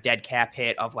only have a dead cap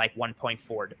hit of like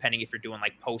 1.4, depending if you're doing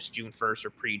like post June 1st or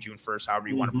pre June 1st, however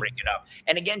you want to break it up.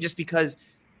 And again, just because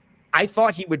I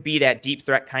thought he would be that deep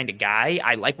threat kind of guy.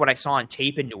 I like what I saw on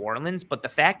tape in New Orleans, but the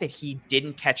fact that he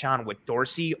didn't catch on with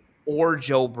Dorsey or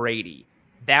Joe Brady,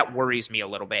 that worries me a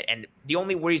little bit. And the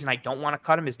only reason I don't want to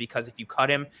cut him is because if you cut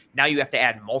him, now you have to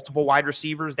add multiple wide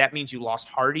receivers. That means you lost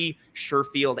Hardy,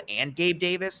 Sherfield, and Gabe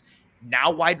Davis.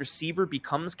 Now wide receiver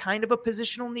becomes kind of a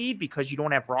positional need because you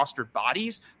don't have rostered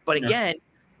bodies. But again,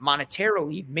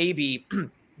 monetarily, maybe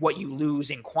what you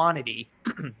lose in quantity,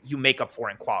 you make up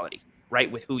for in quality,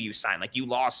 right? With who you sign. Like you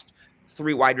lost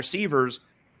 3 wide receivers,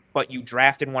 but you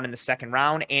drafted one in the second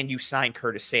round and you signed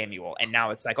Curtis Samuel. And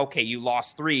now it's like, okay, you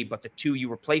lost 3, but the 2 you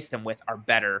replaced them with are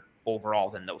better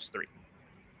overall than those 3.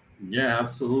 Yeah,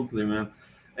 absolutely, man.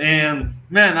 And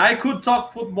man, I could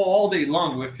talk football all day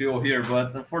long with you here,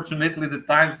 but unfortunately the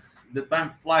time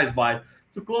flies by.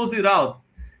 To close it out,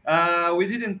 we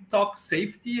didn't talk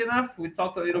safety enough. We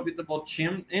talked a little bit about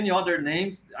Chin. Any other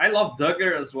names? I love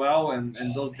Duggar as well, and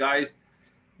those guys.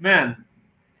 Man,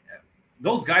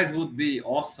 those guys would be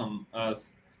awesome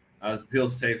as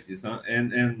Bills safeties. Huh?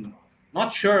 And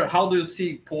not sure how do you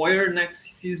see Poyer next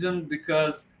season,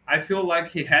 because I feel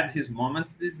like he had his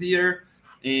moments this year,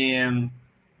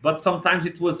 but sometimes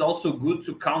it was also good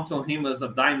to count on him as a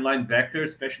dime linebacker,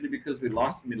 especially because we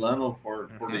lost Milano for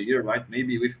the year, right?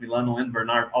 Maybe with Milano and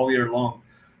Bernard all year long,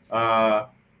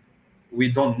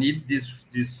 we don't need this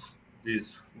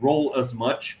role as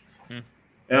much.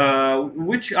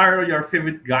 Which are your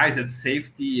favorite guys at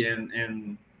safety,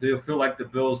 and do you feel like the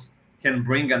Bills can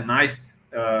bring a nice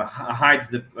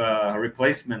Hyde's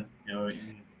replacement,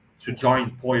 to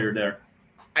join Poyer there?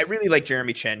 I really like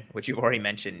Jeremy Chin, which you've already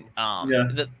mentioned.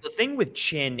 The thing with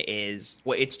Chin is,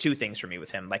 well, it's 2 things for me with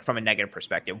him, like from a negative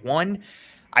perspective. One,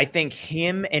 I think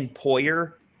him and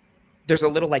Poyer, there's a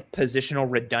little like positional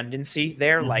redundancy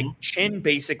there. Like Chin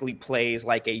basically plays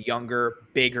like a younger,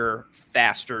 bigger,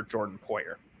 faster Jordan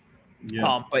Poyer.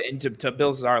 But to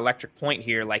Bill's our electric point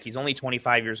here, like he's only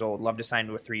 25 years old, love to sign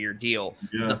to a 3-year deal.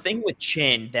 The thing with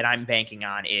Chin that I'm banking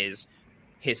on is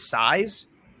his size,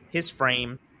 his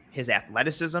frame, his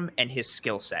athleticism, and his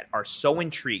skill set are so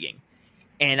intriguing.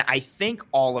 And I think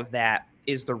all of that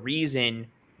is the reason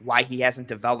why he hasn't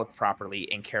developed properly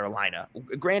in Carolina.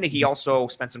 Granted, he also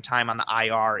spent some time on the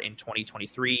IR in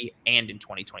 2023 and in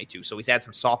 2022. So he's had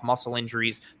some soft muscle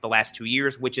injuries the last 2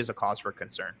 years, which is a cause for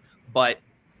concern. But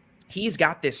he's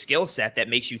got this skill set that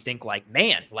makes you think like,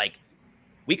 man, like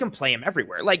we can play him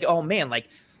everywhere. Like, oh man, like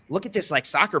look at this like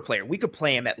soccer player. We could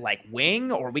play him at like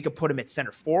wing, or we could put him at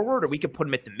center forward, or we could put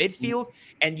him at the midfield,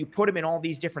 and you put him in all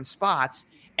these different spots.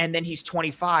 And then he's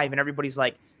 25 and everybody's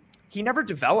like, he never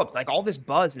developed, like all this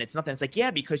buzz and it's nothing. It's like,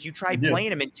 yeah, because you tried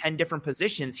playing him in 10 different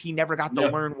positions. He never got to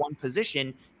learn one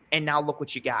position. And now look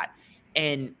what you got.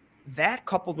 And that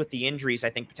coupled with the injuries, I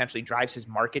think potentially drives his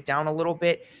market down a little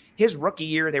bit. His rookie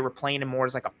year, they were playing him more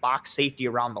as like a box safety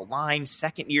around the line.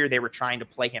 Second year, they were trying to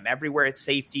play him everywhere at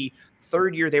safety.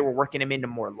 Third year, they were working him into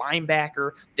more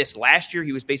linebacker. This last year,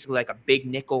 he was basically like a big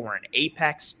nickel or an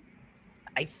apex.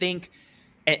 I think,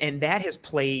 and that has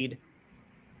played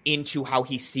into how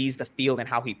he sees the field and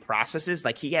how he processes.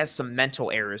 Like, he has some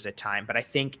mental errors at times, but I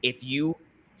think if you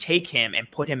take him and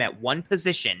put him at one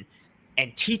position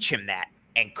and teach him that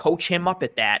and coach him up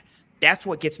at that, that's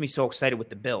what gets me so excited with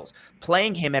the Bills.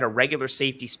 Playing him at a regular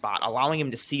safety spot, allowing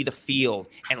him to see the field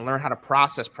and learn how to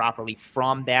process properly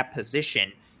from that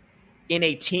position in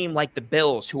a team like the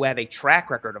Bills, who have a track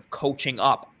record of coaching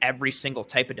up every single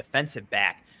type of defensive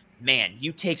back. Man,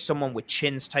 you take someone with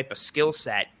Chin's type of skill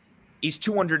set, he's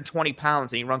 220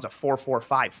 pounds and he runs a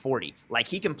 4.45 40. Like,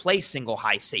 he can play single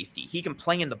high safety. He can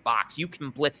play in the box. You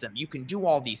can blitz him. You can do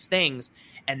all these things.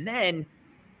 And then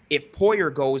if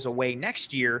Poyer goes away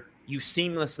next year, you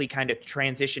seamlessly kind of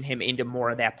transition him into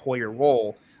more of that Poyer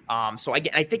role. So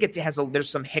I think there's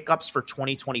some hiccups for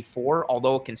 2024,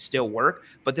 although it can still work,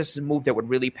 but this is a move that would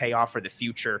really pay off for the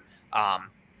future.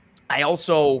 I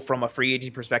also, from a free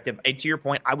agent perspective, and to your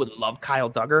point, I would love Kyle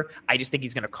Duggar. I just think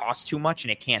he's going to cost too much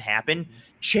and it can't happen.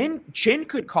 Chin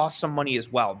could cost some money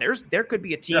as well. There could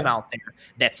be a team out there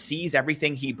that sees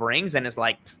everything he brings and is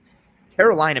like,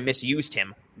 Carolina misused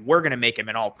him. We're going to make him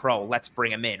an all-pro. Let's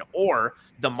bring him in. Or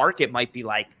the market might be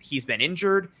like, he's been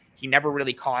injured. He never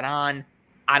really caught on.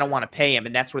 I don't want to pay him.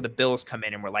 And that's where the Bills come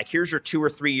in and we're like, here's your 2 or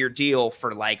 3 year deal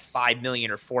for like $5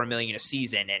 million or $4 million a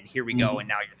season. And here we go. And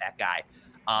now you're that guy.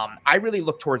 I really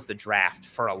look towards the draft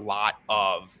for a lot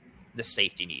of the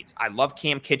safety needs. I love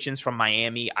Cam Kitchens from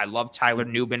Miami. I love Tyler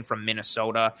Nubin from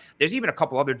Minnesota. There's even a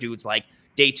couple other dudes like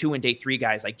day 2 and day 3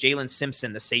 guys like Jalen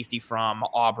Simpson, the safety from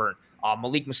Auburn,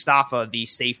 Malik Mustafa, the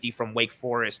safety from Wake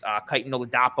Forest, Kaiton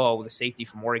Oladapo, the safety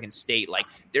from Oregon State. Like,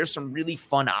 there's some really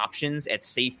fun options at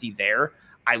safety there.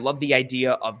 I love the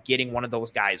idea of getting one of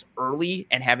those guys early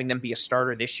and having them be a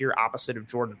starter this year opposite of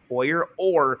Jordan Poyer,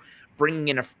 or bringing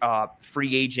in a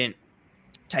free agent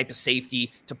type of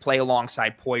safety to play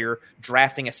alongside Poyer,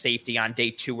 drafting a safety on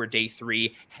day 2 or day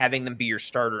 3, having them be your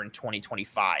starter in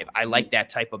 2025. I like that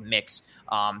type of mix,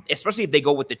 especially if they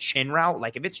go with the Chin route.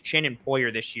 Like, if it's Chin and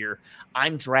Poyer this year,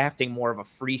 I'm drafting more of a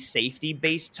free safety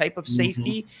based type of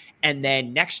safety. And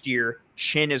then next year,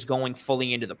 Chin is going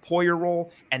fully into the Poyer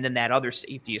role. And then that other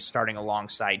safety is starting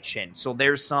alongside Chin. So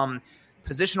there's some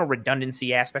positional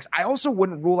redundancy aspects. I also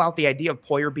wouldn't rule out the idea of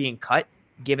Poyer being cut,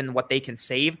 given what they can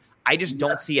save. I just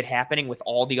don't see it happening with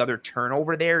all the other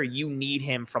turnover there. You need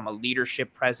him from a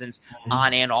leadership presence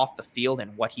on and off the field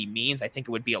and what he means. I think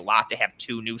it would be a lot to have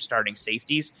 2 new starting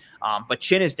safeties. But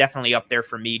Chin is definitely up there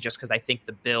for me just because I think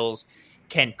the Bills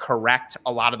can correct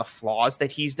a lot of the flaws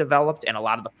that he's developed and a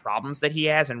lot of the problems that he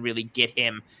has and really get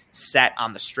him set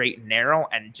on the straight and narrow.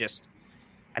 And just,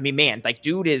 I mean, man, like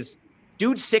dude's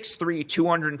 6'3",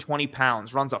 220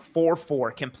 pounds, runs a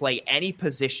 4.4, can play any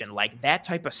position. Like, that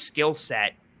type of skill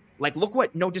set. Like, look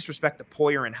what, no disrespect to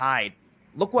Poyer and Hyde,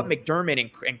 look what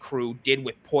McDermott and crew did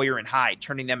with Poyer and Hyde,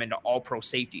 turning them into all-pro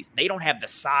safeties. They don't have the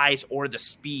size or the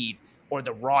speed or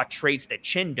the raw traits that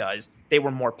Chin does. They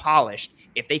were more polished.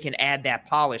 If they can add that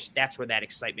polish, that's where that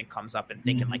excitement comes up and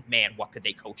thinking like, man, what could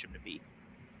they coach him to be?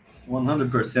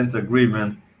 100% agree,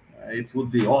 man. It would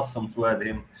be awesome to add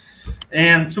him.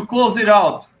 And to close it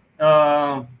out,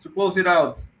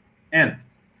 and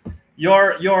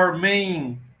your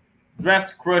main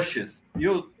draft crushes.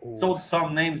 You told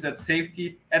some names at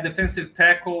safety, at defensive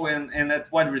tackle, and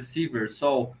at wide receiver.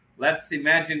 So let's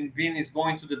imagine Bean is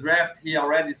going to the draft. He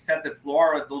already set the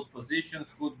floor at those positions.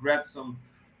 Could grab some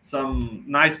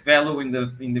nice value in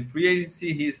the free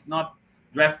agency. He's not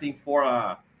drafting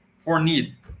for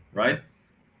need, right?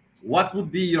 What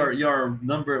would be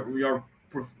your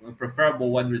preferable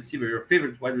wide receiver, your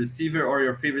favorite wide receiver, or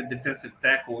your favorite defensive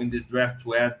tackle in this draft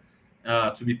to add?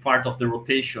 To be part of the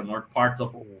rotation or part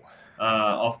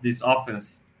of this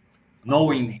offense,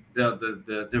 knowing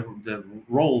the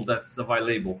role that's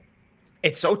available.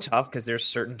 It's so tough because there's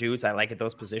certain dudes I like at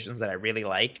those positions that I really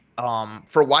like.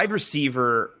 For wide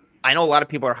receiver, I know a lot of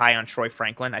people are high on Troy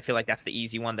Franklin. I feel like that's the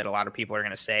easy one that a lot of people are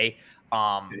going to say.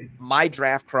 My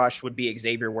draft crush would be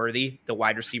Xavier Worthy, the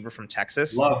wide receiver from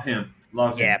Texas. Love him.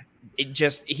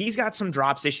 He's got some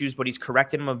drops issues, but he's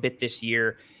corrected them a bit this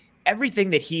year. Everything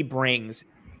that he brings,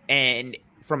 and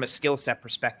from a skill set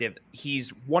perspective, he's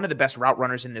one of the best route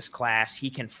runners in this class. He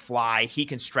can fly. He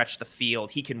can stretch the field.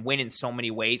 He can win in so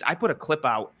many ways. I put a clip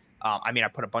out. I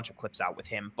put a bunch of clips out with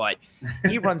him, but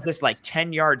he runs this like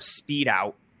 10-yard speed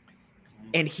out,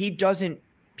 and he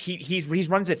he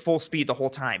runs at full speed the whole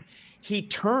time. He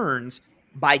turns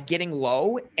by getting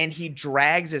low, and he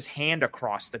drags his hand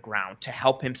across the ground to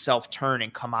help himself turn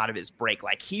and come out of his break.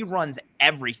 Like, he runs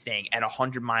everything at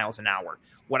 100 miles an hour.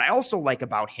 What I also like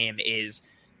about him is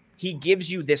he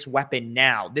gives you this weapon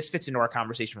now. This fits into our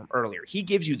conversation from earlier. He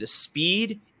gives you the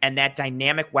speed and that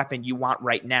dynamic weapon you want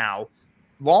right now.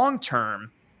 Long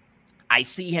term, I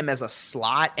see him as a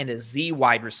slot and a Z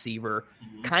wide receiver,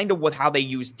 kind of with how they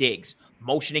use Diggs,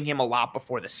 motioning him a lot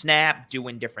before the snap,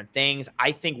 doing different things.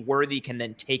 I think Worthy can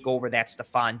then take over that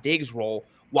Stephon Diggs role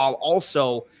while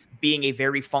also being a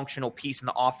very functional piece in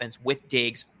the offense with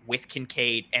Diggs, with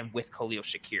Kincaid, and with Khalil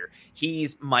Shakir.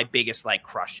 He's my biggest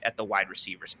crush at the wide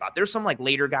receiver spot. There's some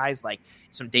later guys, like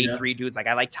some day 3 dudes. Like,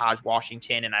 I like Taj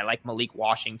Washington and I like Malik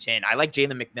Washington. I like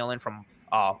Jalen McMillan from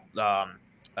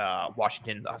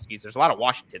Washington Huskies. There's a lot of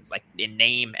Washingtons in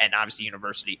name and obviously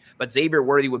university, but Xavier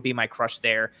Worthy would be my crush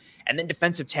there. And then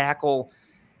defensive tackle,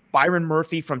 Byron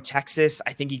Murphy from Texas.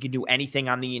 I think he can do anything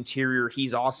on the interior.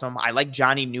 He's awesome. I like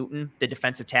Johnny Newton, the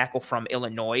defensive tackle from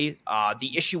Illinois.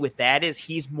 The issue with that is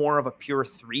he's more of a pure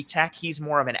 3 tech. He's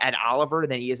more of an Ed Oliver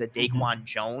than he is a Daquan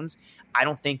Jones. I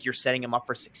don't think you're setting him up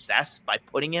for success by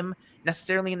putting him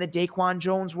necessarily in the Daquan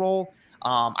Jones role.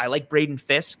 I like Braden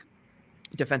Fisk,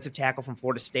 defensive tackle from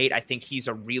Florida State. I think he's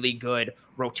a really good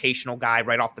rotational guy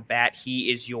right off the bat. He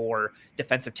is your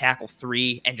defensive tackle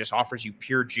 3 and just offers you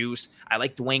pure juice. I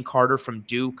like Dwayne Carter from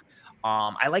Duke.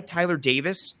 I like Tyler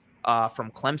Davis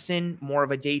from Clemson, more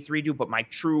of a day 3 dude, but my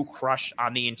true crush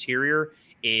on the interior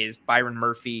is Byron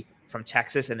Murphy from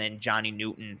Texas and then Johnny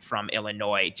Newton from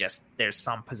Illinois. Just there's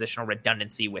some positional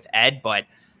redundancy with Ed, but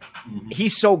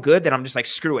he's so good that I'm just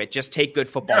screw it. Just take good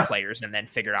football players and then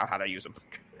figure out how to use them.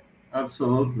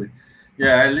 Absolutely.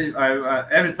 Yeah, I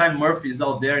every time Murphy is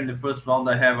out there in the first round,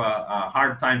 I have a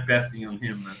hard time passing on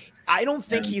him, man. I don't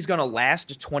think he's going to last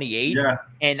to 28. Yeah.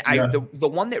 And the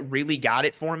one that really got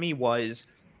it for me was,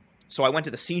 so I went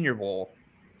to the Senior Bowl.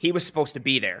 He was supposed to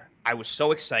be there. I was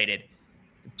so excited.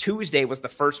 Tuesday was the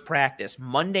first practice.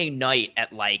 Monday night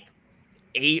at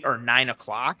 8 or 9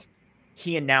 o'clock,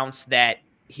 he announced that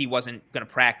he wasn't going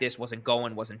to practice, wasn't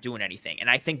going, wasn't doing anything. And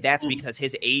I think that's because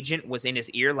his agent was in his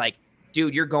ear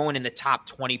dude, you're going in the top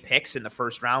 20 picks in the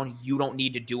first round. You don't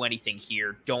need to do anything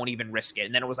here. Don't even risk it.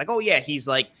 And then it was oh, yeah, he's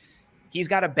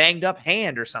got a banged up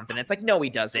hand or something. It's no, he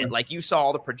doesn't. You saw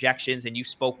all the projections and you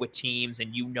spoke with teams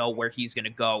and you know where he's going to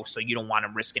go. So you don't want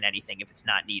him risking anything if it's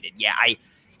not needed. Yeah,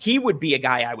 he would be a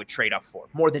guy I would trade up for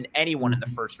more than anyone in the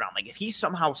first round. If he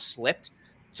somehow slipped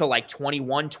to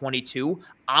 21, 22,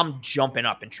 I'm jumping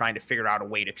up and trying to figure out a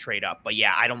way to trade up. But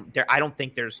yeah, I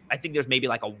think there's maybe a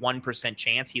 1%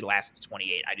 chance he lasts to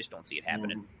 28. I just don't see it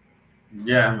happening.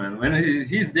 Yeah, man. When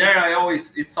he's there,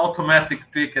 it's automatic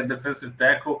pick at defensive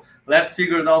tackle. Let's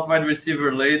figure it out wide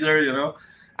receiver later,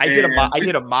 I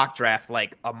did a mock draft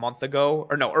a month ago,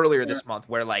 or no, earlier this month,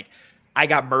 where I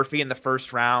got Murphy in the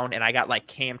first round and I got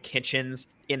Cam Kitchens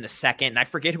in the second, and I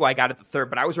forget who I got at the third,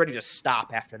 but I was ready to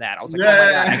stop after that. I was oh my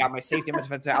God, I got my safety and my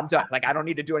defense. I'm done. I don't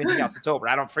need to do anything else. It's over.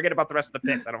 I don't forget about the rest of the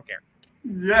picks. I don't care.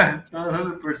 Yeah,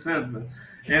 100%. Man.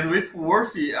 And with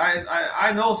Worthy,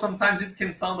 I know sometimes it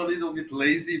can sound a little bit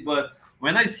lazy, but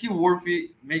when I see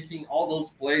Worthy making all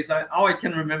those plays, all I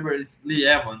can remember is Lee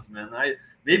Evans, man.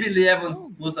 Maybe Lee Evans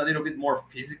was a little bit more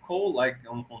physical,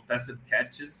 on contested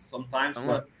catches sometimes,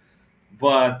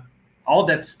 but all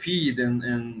that speed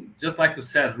and just like you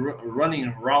said,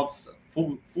 running routes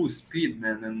full speed,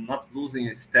 man, and not losing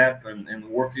a step, and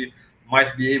Worthy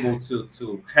might be able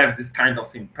to have this kind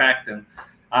of impact. And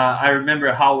I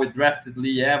remember how we drafted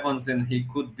Lee Evans, and he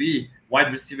could be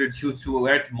wide receiver 2 to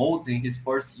Eric Moulds in his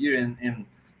first year and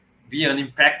be an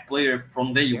impact player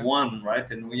from day one, right?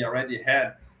 And we already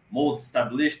had Moulds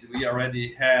established. We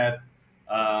already had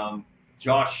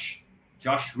Josh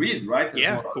Reed, right?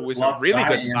 Yeah, who was a really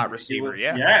good slot receiver.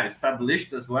 Yeah,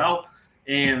 established as well.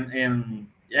 And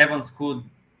Evans could,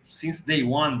 since day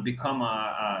one, become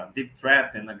a deep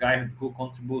threat and a guy who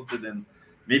contributed. And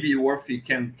maybe Worthy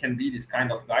can be this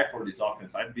kind of guy for this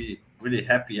offense. I'd be really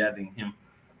happy adding him.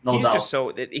 No doubt. Just so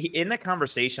in the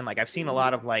conversation, I've seen a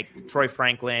lot of Troy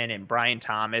Franklin and Brian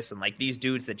Thomas and these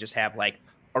dudes that just have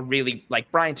a really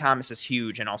Brian Thomas is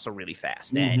huge and also really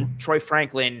fast. And Troy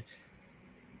Franklin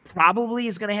probably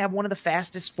is going to have one of the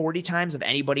fastest 40 times of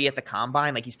anybody at the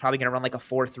combine. He's probably going to run a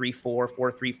 4.34,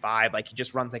 4.35. He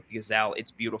just runs like a gazelle. It's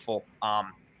beautiful.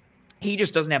 He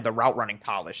just doesn't have the route running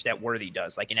polish that Worthy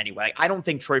does, in any way. I don't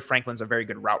think Troy Franklin's a very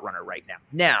good route runner right now.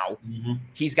 Now,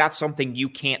 he's got something you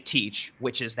can't teach,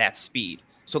 which is that speed.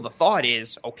 So the thought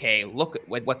is, okay, look at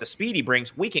what the speed he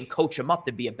brings. We can coach him up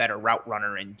to be a better route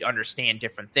runner and understand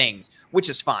different things, which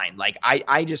is fine. Like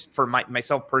I just, for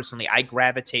myself personally, I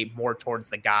gravitate more towards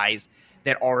the guys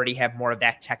that already have more of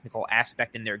that technical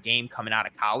aspect in their game coming out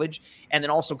of college. And then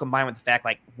also combined with the fact,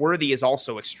 like, Worthy is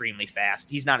also extremely fast.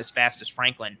 He's not as fast as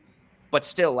Franklin, but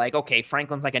still, like, okay,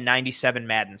 Franklin's like a 97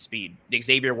 Madden speed.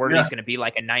 Xavier Worthy is going to be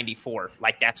like a 94.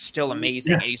 Like, that's still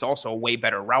amazing. And he's also a way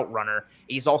better route runner.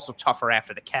 He's also tougher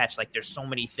after the catch. Like, there's so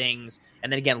many things.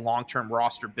 And then again, long-term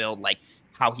roster build, like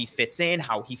how he fits in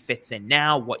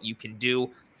now, what you can do.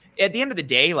 At the end of the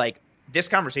day, like, this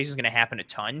conversation is going to happen a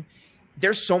ton.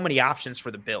 There's so many options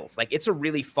for the Bills. Like, it's a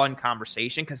really fun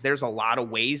conversation because there's a lot of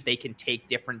ways they can take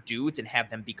different dudes and have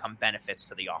them become benefits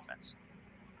to the offense.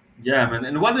 Yeah, man.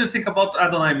 And what do you think about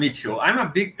Adonai Mitchell? I'm a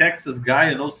big Texas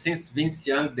guy, since Vince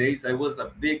Young days. I was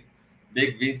a big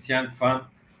Vince Young fan.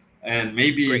 And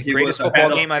maybe greatest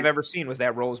football game I've ever seen was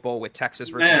that Rose Bowl with Texas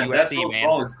versus USC, man. That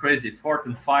Bowl is crazy. 4th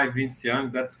and 5, Vince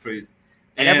Young. That's crazy.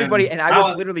 And everybody, and I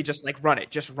was literally just like, run it.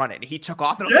 And he took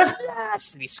off, and I was like,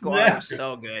 yes! And he scored. It was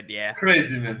so good, yeah.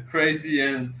 Crazy, man. Crazy.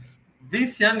 And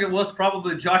Vince Young was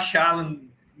probably Josh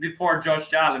Allen before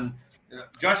Josh Allen.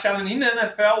 Josh Allen in the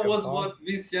NFL was what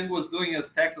Vince Young was doing as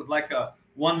Texas, like a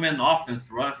one-man offense,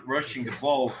 rushing the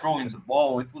ball, throwing the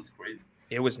ball. It was crazy.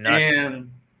 It was nuts. And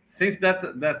since that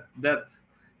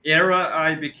era,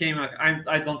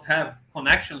 I don't have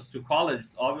connections to college,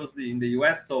 obviously, in the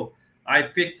U.S., so I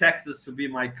picked Texas to be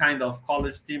my kind of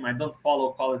college team. I don't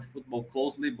follow college football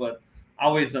closely, but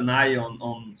always an eye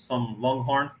on some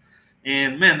Longhorns.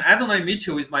 And, man, Adonai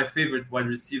Mitchell is my favorite wide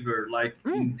receiver, like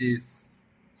in this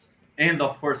end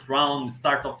of first round,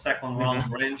 start of second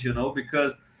round range,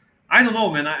 because I don't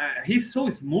know, man, he's so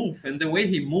smooth, and the way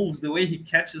he moves, the way he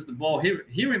catches the ball,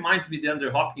 he reminds me of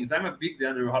DeAndre Hopkins. I'm a big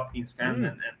DeAndre Hopkins fan,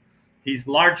 and he's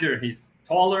larger, he's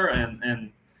taller,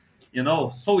 and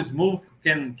so smooth,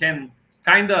 can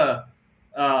kind of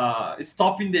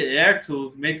stop in the air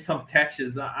to make some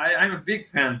catches. I'm a big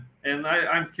fan, and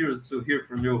I'm curious to hear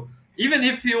from you. Even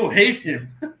if you hate him,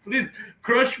 please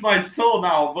crush my soul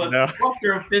now. But what's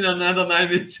your opinion on Adonai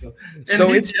Mitchell? And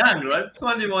so he's young, right?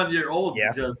 21-year-old,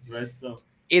 right? So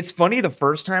it's funny. The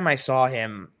first time I saw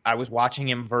him, I was watching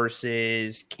him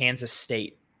versus Kansas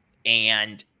State,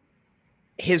 and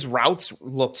his routes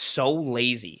looked so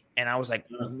lazy, and I was like,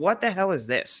 "What the hell is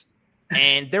this?"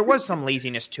 And there was some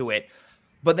laziness to it,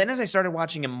 but then as I started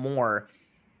watching him more,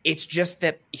 it's just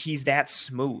that he's that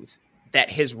smooth. That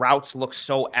his routes look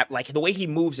so like the way he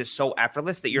moves is so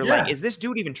effortless that you're like, is this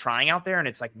dude even trying out there? And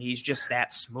it's like, he's just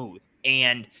that smooth.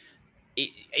 And a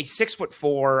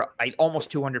 6'4", almost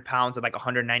 200 pounds at like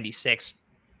 196,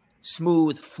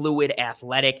 smooth, fluid,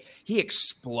 athletic. He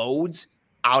explodes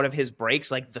out of his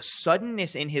breaks. Like the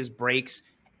suddenness in his breaks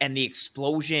and the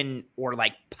explosion or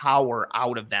like power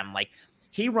out of them. Like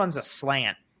he runs a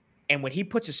slant. And when he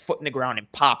puts his foot in the ground and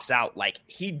pops out, like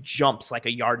he jumps like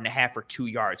 1.5 yards or 2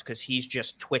 yards because he's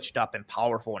just twitched up and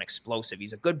powerful and explosive.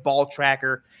 He's a good ball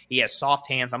tracker. He has soft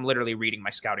hands. I'm literally reading my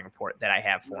scouting report that I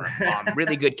have for him.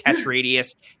 Really good catch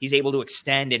radius. He's able to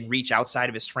extend and reach outside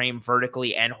of his frame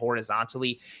vertically and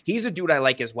horizontally. He's a dude I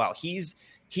like as well. He's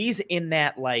in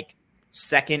that like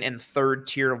second and third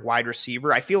tier of wide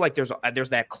receiver. I feel like there's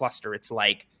that cluster. It's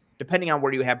like depending on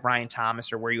where you have Brian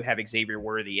Thomas or where you have Xavier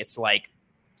Worthy, it's like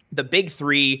the big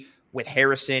three with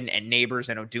Harrison and Neighbors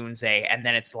and Odunze, and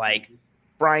then it's like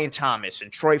Brian Thomas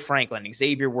and Troy Franklin,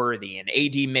 Xavier Worthy and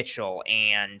A.D. Mitchell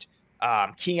and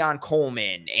Keon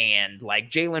Coleman and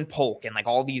like Jalen Polk and like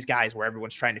all these guys where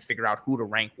everyone's trying to figure out who to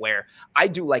rank where. I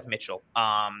do like Mitchell.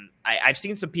 I've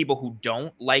seen some people who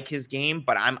don't like his game,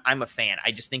 but I'm a fan.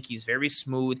 I just think he's very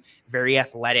smooth, very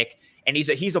athletic, and he's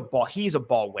a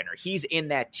ball winner. He's in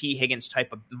that T. Higgins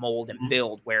type of mold and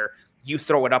build where you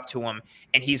throw it up to him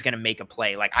and he's going to make a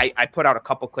play. Like I put out a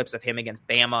couple clips of him against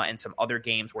Bama and some other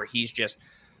games where he's just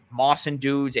mossing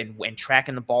dudes and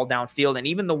tracking the ball downfield. And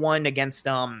even the one against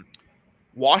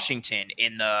Washington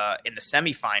in the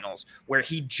semifinals where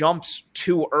he jumps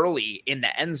too early in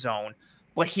the end zone,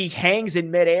 but he hangs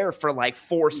in midair for like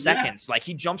 4 seconds. Like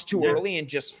he jumps too early and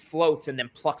just floats and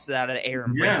then plucks it out of the air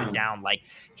and brings it down. Like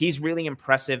he's really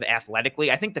impressive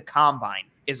athletically. I think the combine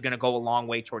is going to go a long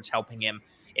way towards helping him.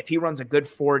 If he runs a good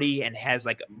 40 and has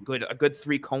like a good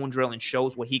 3-cone drill and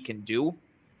shows what he can do,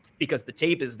 because the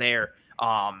tape is there.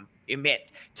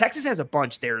 Texas has a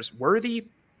bunch. There's Worthy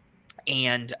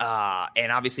and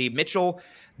obviously Mitchell.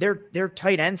 Their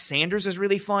tight end Sanders is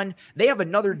really fun. They have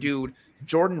another dude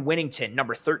Jordan Winnington,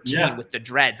 number 13 with the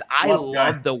dreads. I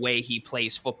love the way he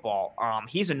plays football.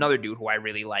 He's another dude who I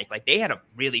really like. Like, they had a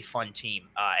really fun team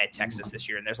at Texas this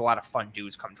year, and there's a lot of fun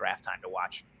dudes come draft time to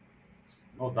watch.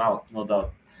 No doubt.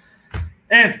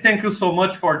 And thank you so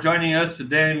much for joining us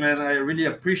today, man. I really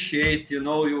appreciate,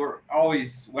 you're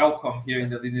always welcome here in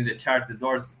the Leading the Charge. The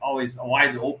door's always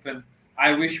wide open.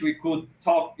 I wish we could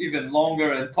talk even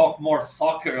longer and talk more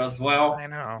soccer as well. I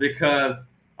know. Because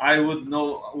I would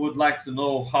like to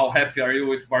know how happy are you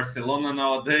with Barcelona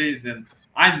nowadays. And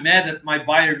I'm mad at my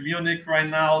Bayern Munich right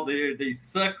now. They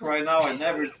suck right now. I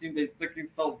never seen they sucking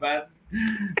so bad.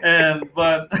 And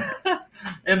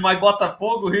my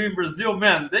Botafogo here in Brazil,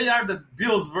 man, they are the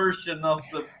Bills version of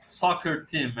the soccer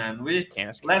team, man.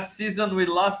 Last season we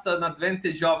lost an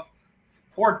advantage of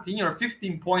 14 or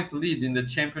 15-point lead in the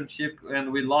championship,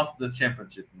 and we lost the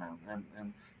championship, man.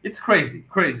 And it's crazy,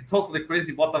 totally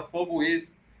crazy. Botafogo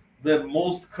is the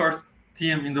most cursed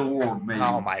team in the world, maybe.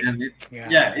 Oh my! And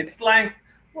it's like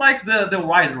the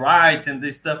wide right and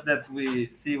the stuff that we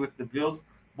see with the Bills.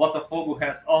 Botafogo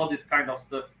has all this kind of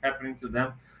stuff happening to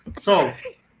them. So,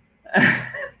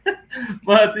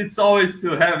 but it's always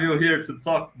to have you here to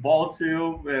talk ball to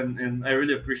you, and I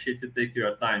really appreciate you taking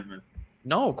your time, man.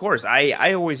 No, of course.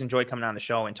 I always enjoy coming on the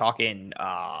show and talking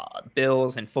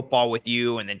Bills and football with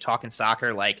you, and then talking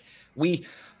soccer. Like,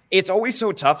 it's always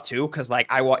so tough too, because like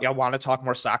I want to talk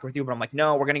more soccer with you, but I'm like,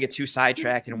 no, we're gonna get too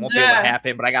sidetracked and it won't be able to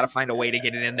happen. But I got to find a way to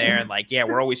get it in there. And like,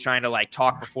 we're always trying to like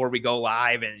talk before we go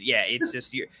live. And it's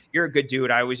just you're a good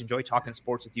dude. I always enjoy talking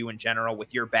sports with you in general,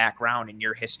 with your background and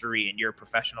your history and your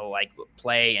professional like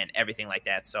play and everything like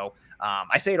that. So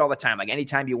I say it all the time. Like,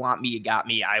 anytime you want me, you got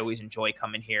me. I always enjoy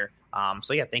coming here.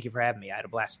 So thank you for having me. I had a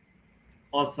blast.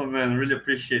 Awesome, man. Really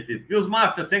appreciate it. Bills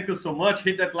Mafia, thank you so much.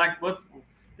 Hit that like button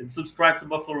and subscribe to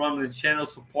Buffalo Rumblings channel.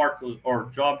 Support our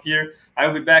job here. I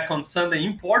will be back on Sunday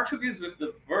in Portuguese with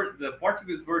the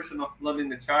Portuguese version of Loving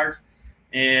the Charge.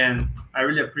 And I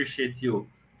really appreciate you.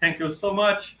 Thank you so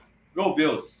much. Go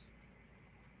Bills.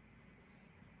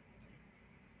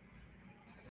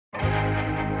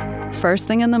 First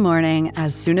thing in the morning,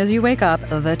 as soon as you wake up,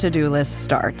 the to-do list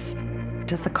starts.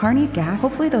 Does the car need gas?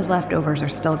 Hopefully those leftovers are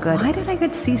still good. Why did I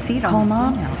get CC'd on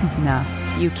Mom? No.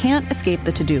 You can't escape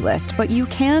the to-do list, but you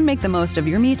can make the most of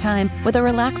your me time with a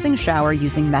relaxing shower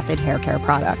using Method Hair Care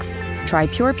products. Try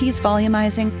Pure Peace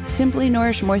Volumizing, Simply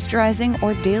Nourish Moisturizing,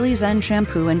 or Daily Zen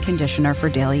Shampoo and Conditioner for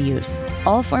daily use.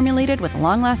 All formulated with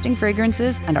long-lasting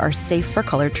fragrances and are safe for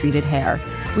color-treated hair.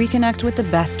 Reconnect with the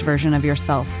best version of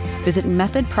yourself. Visit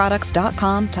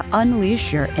methodproducts.com to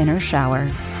unleash your inner shower.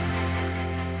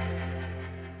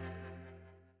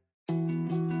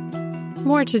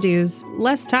 More to-dos,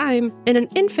 less time, and an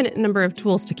infinite number of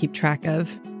tools to keep track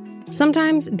of.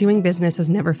 Sometimes doing business has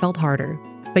never felt harder,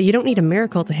 but you don't need a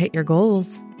miracle to hit your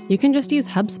goals. You can just use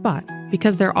HubSpot,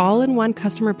 because their all-in-one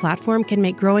customer platform can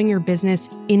make growing your business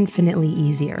infinitely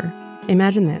easier.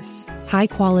 Imagine this: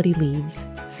 high-quality leads,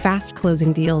 fast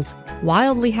closing deals,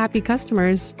 wildly happy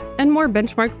customers, and more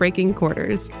benchmark-breaking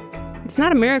quarters. It's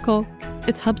not a miracle,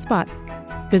 it's HubSpot.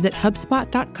 Visit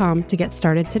HubSpot.com to get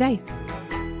started today.